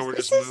goosebumps. So we're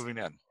just moving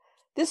in.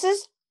 This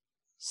is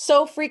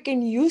so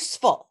freaking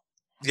useful.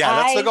 Yeah,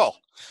 that's the goal.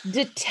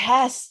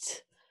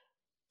 Detest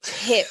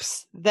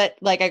tips that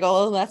like I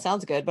go, oh, that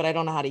sounds good, but I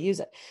don't know how to use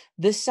it.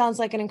 This sounds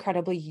like an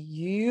incredibly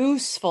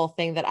useful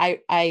thing that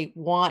I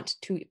want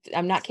to.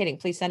 I'm not kidding.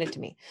 Please send it to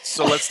me.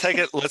 So let's take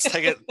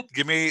it.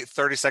 Give me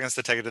 30 seconds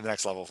to take it to the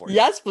next level for you.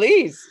 Yes,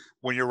 please.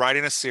 When you're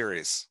writing a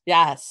series,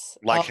 yes,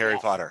 like Harry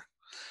Potter,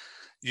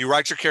 you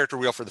write your character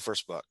wheel for the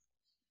first book,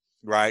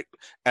 right?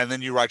 And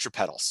then you write your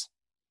petals.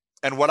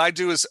 And what I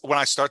do is when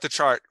I start the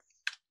chart,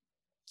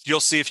 you'll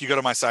see if you go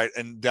to my site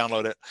and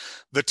download it,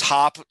 the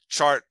top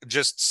chart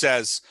just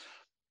says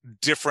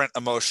different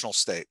emotional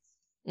state.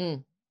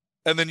 And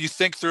then you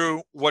think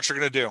through what you're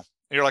going to do. And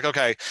you're like,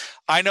 okay,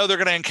 I know they're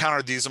going to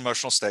encounter these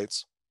emotional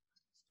states.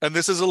 And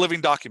this is a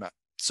living document.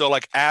 So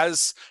like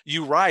as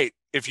you write,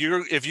 if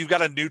you've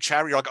got a new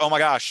chapter, you're like, oh my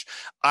gosh,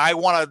 I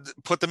want to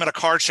put them in a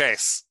car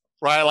chase,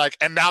 right? Like,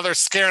 and now they're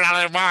scared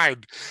out of their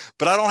mind,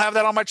 but I don't have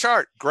that on my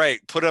chart.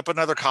 Great. Put up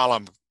another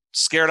column.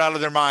 Scared out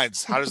of their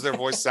minds. How does their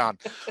voice sound?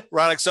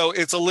 Right. Like, so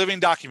it's a living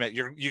document.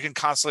 You can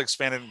constantly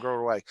expand it and grow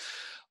it away.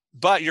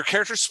 But your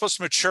character is supposed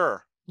to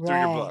mature through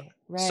your book.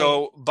 Right.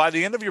 So by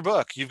the end of your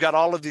book, you've got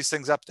all of these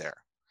things up there.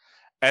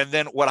 And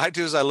then what I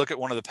do is I look at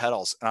one of the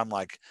petals and I'm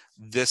like,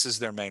 this is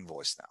their main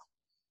voice now.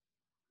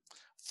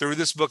 Through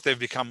this book, they've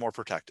become more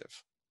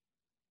protective.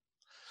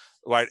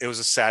 Right. It was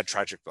a sad,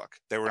 tragic book.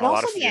 They were in a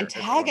lot of fear. The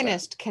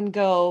antagonist can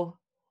go.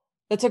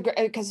 That's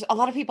because a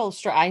lot of people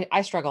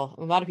I struggle.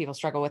 A lot of people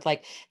struggle with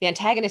like the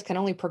antagonist can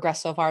only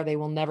progress so far. They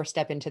will never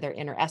step into their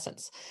inner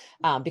essence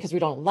because we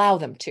don't allow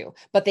them to.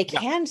 But they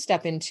can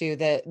step into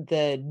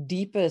the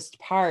deepest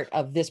part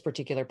of this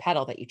particular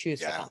petal that you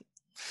choose for them.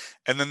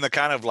 And then the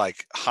kind of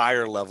like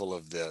higher level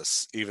of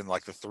this, even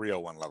like the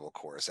 301 level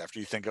course, after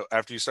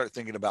you start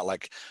thinking about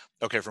like,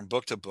 okay, from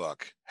book to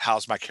book,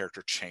 how's my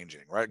character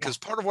changing, right? Because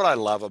part of what I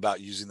love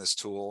about using this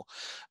tool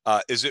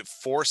is it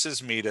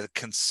forces me to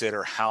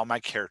consider how my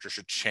character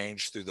should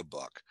change through the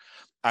book.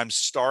 I'm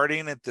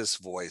starting at this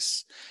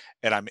voice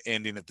and I'm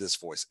ending at this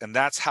voice. And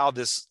that's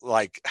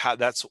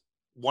that's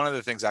one of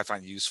the things I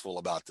find useful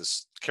about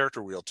this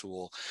character wheel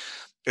tool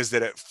is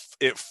that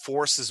it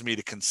forces me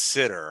to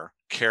consider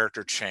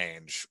character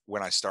change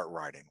when I start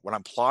writing. When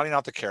I'm plotting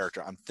out the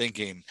character, I'm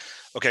thinking,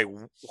 okay,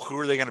 who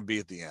are they going to be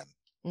at the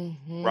end?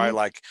 Right?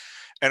 Like,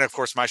 and of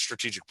course, my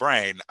strategic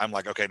brain, I'm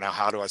like, okay, now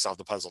how do I solve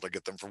the puzzle to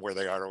get them from where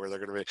they are to where they're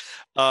going to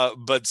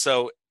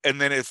be? And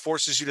then it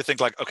forces you to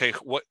think like, okay,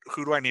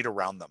 who do I need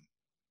around them?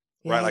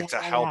 Right? Like to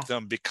help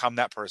them become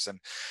that person.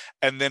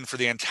 And then for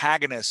the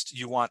antagonist,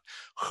 you want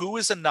who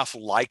is enough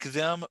like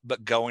them,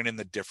 but going in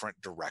the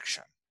different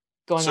direction.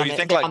 On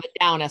the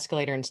down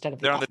escalator instead of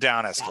they're on the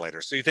down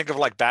escalator. So you think of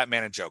like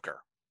Batman and Joker,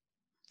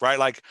 right?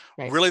 Like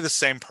really the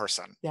same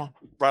person. Yeah.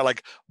 Right.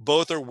 Like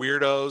both are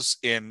weirdos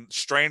in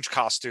strange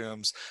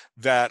costumes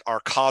that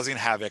are causing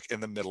havoc in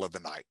the middle of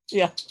the night.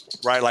 Yeah.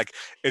 Right. Like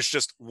it's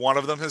just one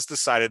of them has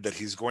decided that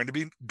he's going to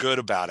be good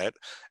about it.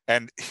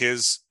 And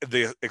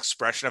the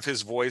expression of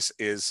his voice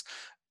is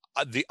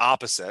the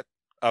opposite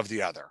of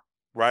the other.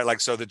 Right. Like,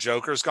 so the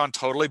Joker's gone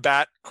totally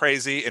bat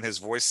crazy and his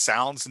voice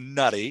sounds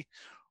nutty.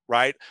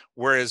 Right.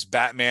 Whereas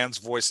Batman's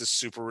voice is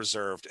super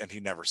reserved and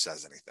he never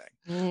says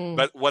anything.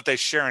 But what they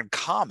share in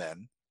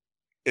common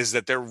is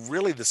that they're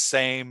really the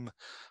same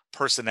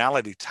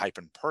personality type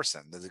in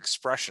person. The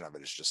expression of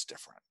it is just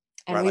different.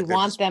 And right? We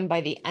want them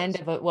by the end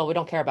of it. Well, we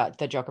don't care about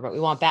the Joker, but we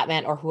want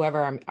Batman or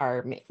whoever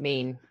our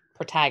main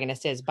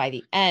protagonist is by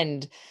the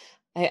end.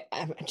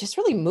 I'm just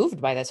really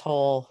moved by this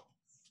whole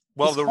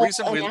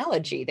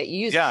analogy that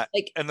you use. Yeah.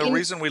 Like, and the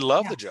reason we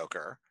love the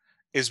Joker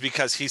is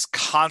because he's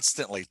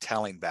constantly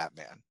telling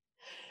Batman,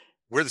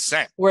 we're the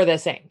same. We're the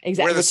same.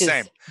 Exactly. We're the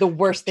same. The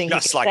worst thing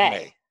just he can like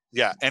say. me.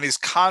 Yeah. And he's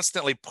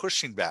constantly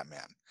pushing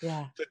Batman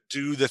to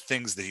do the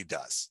things that he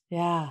does.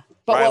 Yeah.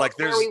 But right?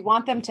 where we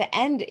want them to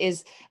end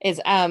is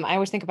I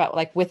always think about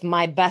like with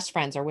my best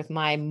friends or with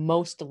my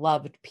most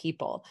loved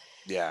people.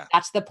 Yeah.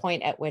 That's the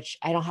point at which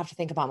I don't have to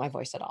think about my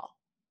voice at all.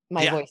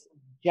 My voice,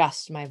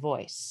 just my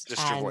voice.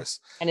 Just your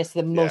voice. And it's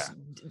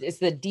it's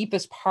the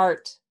deepest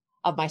part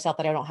of myself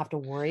that I don't have to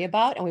worry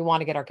about. And we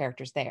want to get our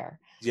characters there.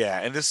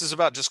 Yeah. And this is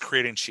about just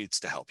creating sheets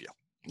to help you.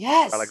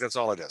 Yes. Right? Like that's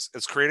all it is.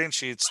 It's creating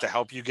sheets to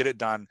help you get it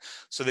done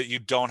so that you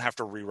don't have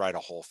to rewrite a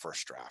whole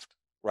first draft,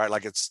 right?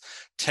 Like it's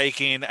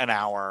taking an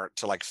hour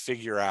to like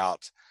figure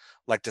out,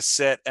 like to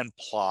sit and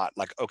plot,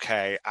 like,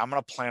 okay, I'm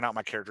going to plan out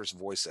my characters'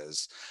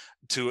 voices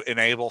to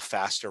enable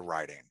faster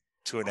writing,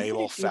 to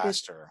enable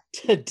faster.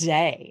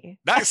 Today.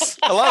 Nice.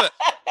 I love it.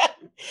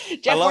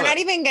 Jeff, we're not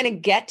even going to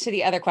get to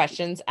the other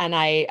questions. And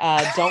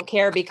I don't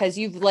care because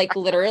you've like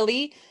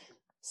literally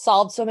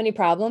solved so many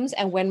problems.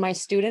 And when my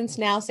students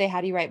now say,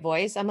 how do you write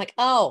voice? I'm like,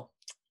 oh,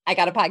 I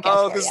got a podcast.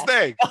 Oh, this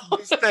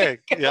thing.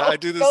 Yeah, I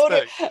do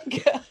this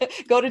thing.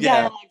 Go to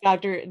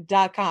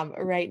dialoguedoctor.com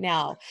right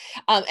now.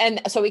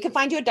 And so we can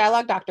find you at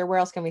Dialogue Doctor. Where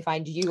else can we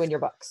find you and your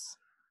books?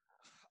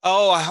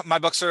 Oh, my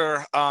books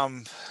are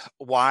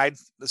wide.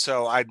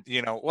 So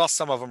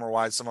some of them are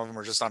wide. Some of them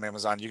are just on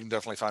Amazon. You can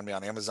definitely find me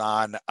on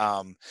Amazon.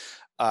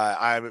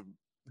 I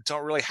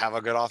don't really have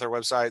a good author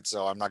website,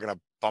 so I'm not going to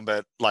bump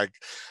it.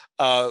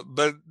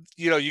 But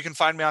you can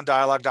find me on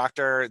Dialogue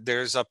Doctor.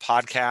 There's a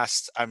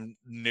podcast. I'm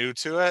new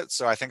to it,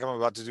 so I think I'm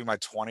about to do my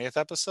 20th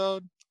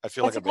episode. I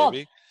feel What's like a it called?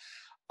 baby.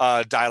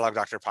 Dialogue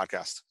Doctor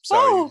podcast.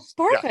 So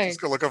perfect.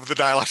 Just go look up the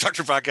Dialogue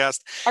Doctor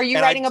podcast. Are you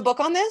writing a book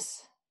on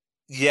this?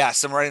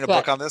 Yes, I'm writing a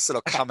book on this.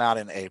 It'll come out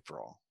in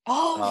April.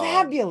 Oh,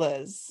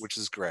 fabulous. Which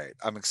is great.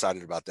 I'm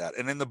excited about that.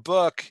 And in the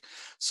book,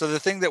 so the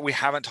thing that we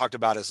haven't talked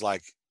about is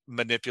like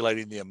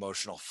manipulating the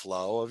emotional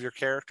flow of your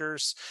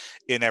characters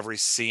in every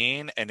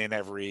scene and in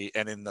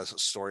the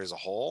story as a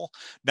whole.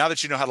 Now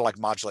that you know how to like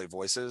modulate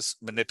voices,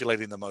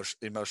 manipulating the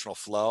emotional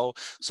flow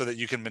so that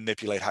you can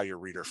manipulate how your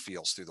reader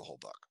feels through the whole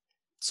book.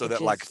 So Which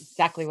that is like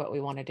exactly what we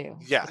want to do.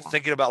 Yeah,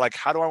 thinking about like,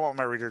 how do I want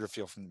my reader to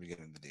feel from the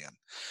beginning to the end,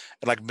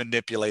 and like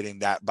manipulating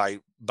that by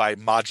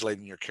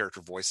modulating your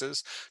character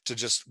voices to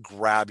just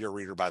grab your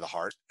reader by the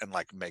heart and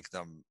like make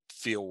them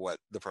feel what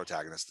the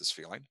protagonist is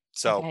feeling.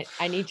 So okay,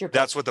 I need your book.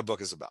 That's what the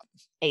book is about.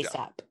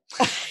 ASAP.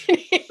 Yeah.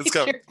 Let's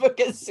go. Your book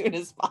as soon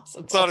as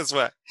possible. It's on its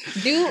way.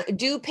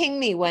 Do ping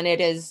me when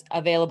it is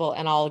available,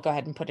 and I'll go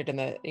ahead and put it in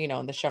the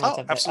in the show notes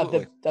of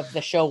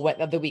the show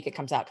of the week it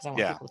comes out, because I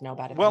want people to know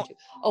about it. Well,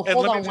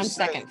 hold on one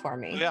second for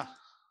me. Yeah.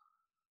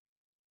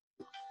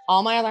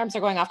 All my alarms are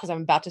going off because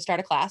I'm about to start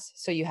a class,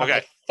 so you have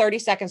like 30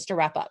 seconds to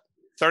wrap up.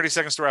 30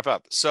 seconds to wrap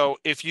up. So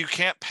if you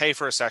can't pay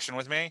for a session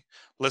with me,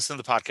 listen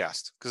to the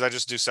podcast, because I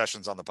just do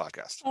sessions on the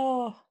podcast.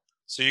 Oh.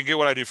 So you can get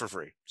what I do for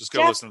free. Just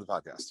go listen to the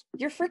podcast.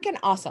 You're freaking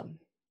awesome.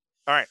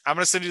 All right. I'm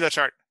going to send you that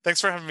chart.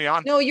 Thanks for having me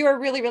on. No, you are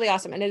really, really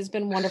awesome. And it has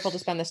been wonderful to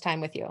spend this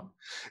time with you.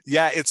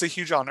 Yeah, it's a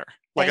huge honor.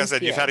 Like I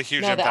said, you've had a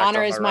huge impact. No, the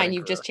honor is mine.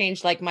 You've just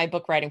changed like my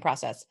book writing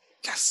process.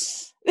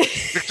 Yes.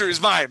 Victory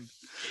is mine.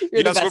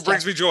 That's what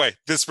brings me joy.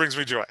 This brings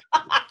me joy.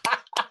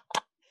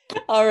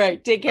 All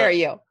right. Take care of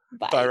you.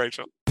 Bye. Bye,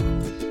 Rachel.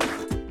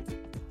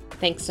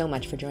 Thanks so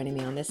much for joining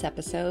me on this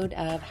episode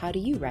of How Do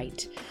You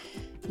Write?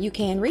 You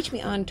can reach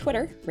me on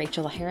Twitter,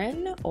 Rachel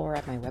Herron, or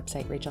at my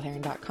website,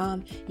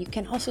 rachelherron.com. You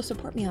can also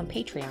support me on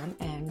Patreon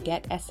and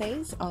get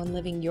essays on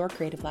living your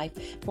creative life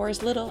for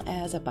as little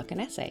as $1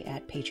 an essay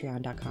at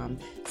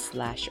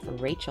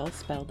patreon.com/Rachel,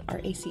 spelled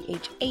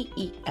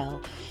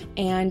Rachael.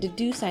 And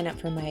do sign up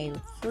for my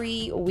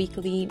free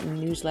weekly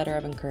newsletter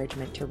of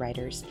encouragement to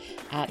writers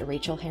at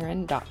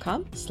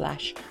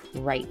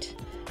rachelherron.com/write.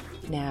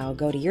 Now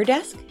go to your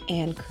desk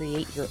and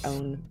create your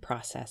own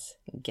process.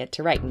 Get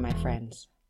to writing, my friends.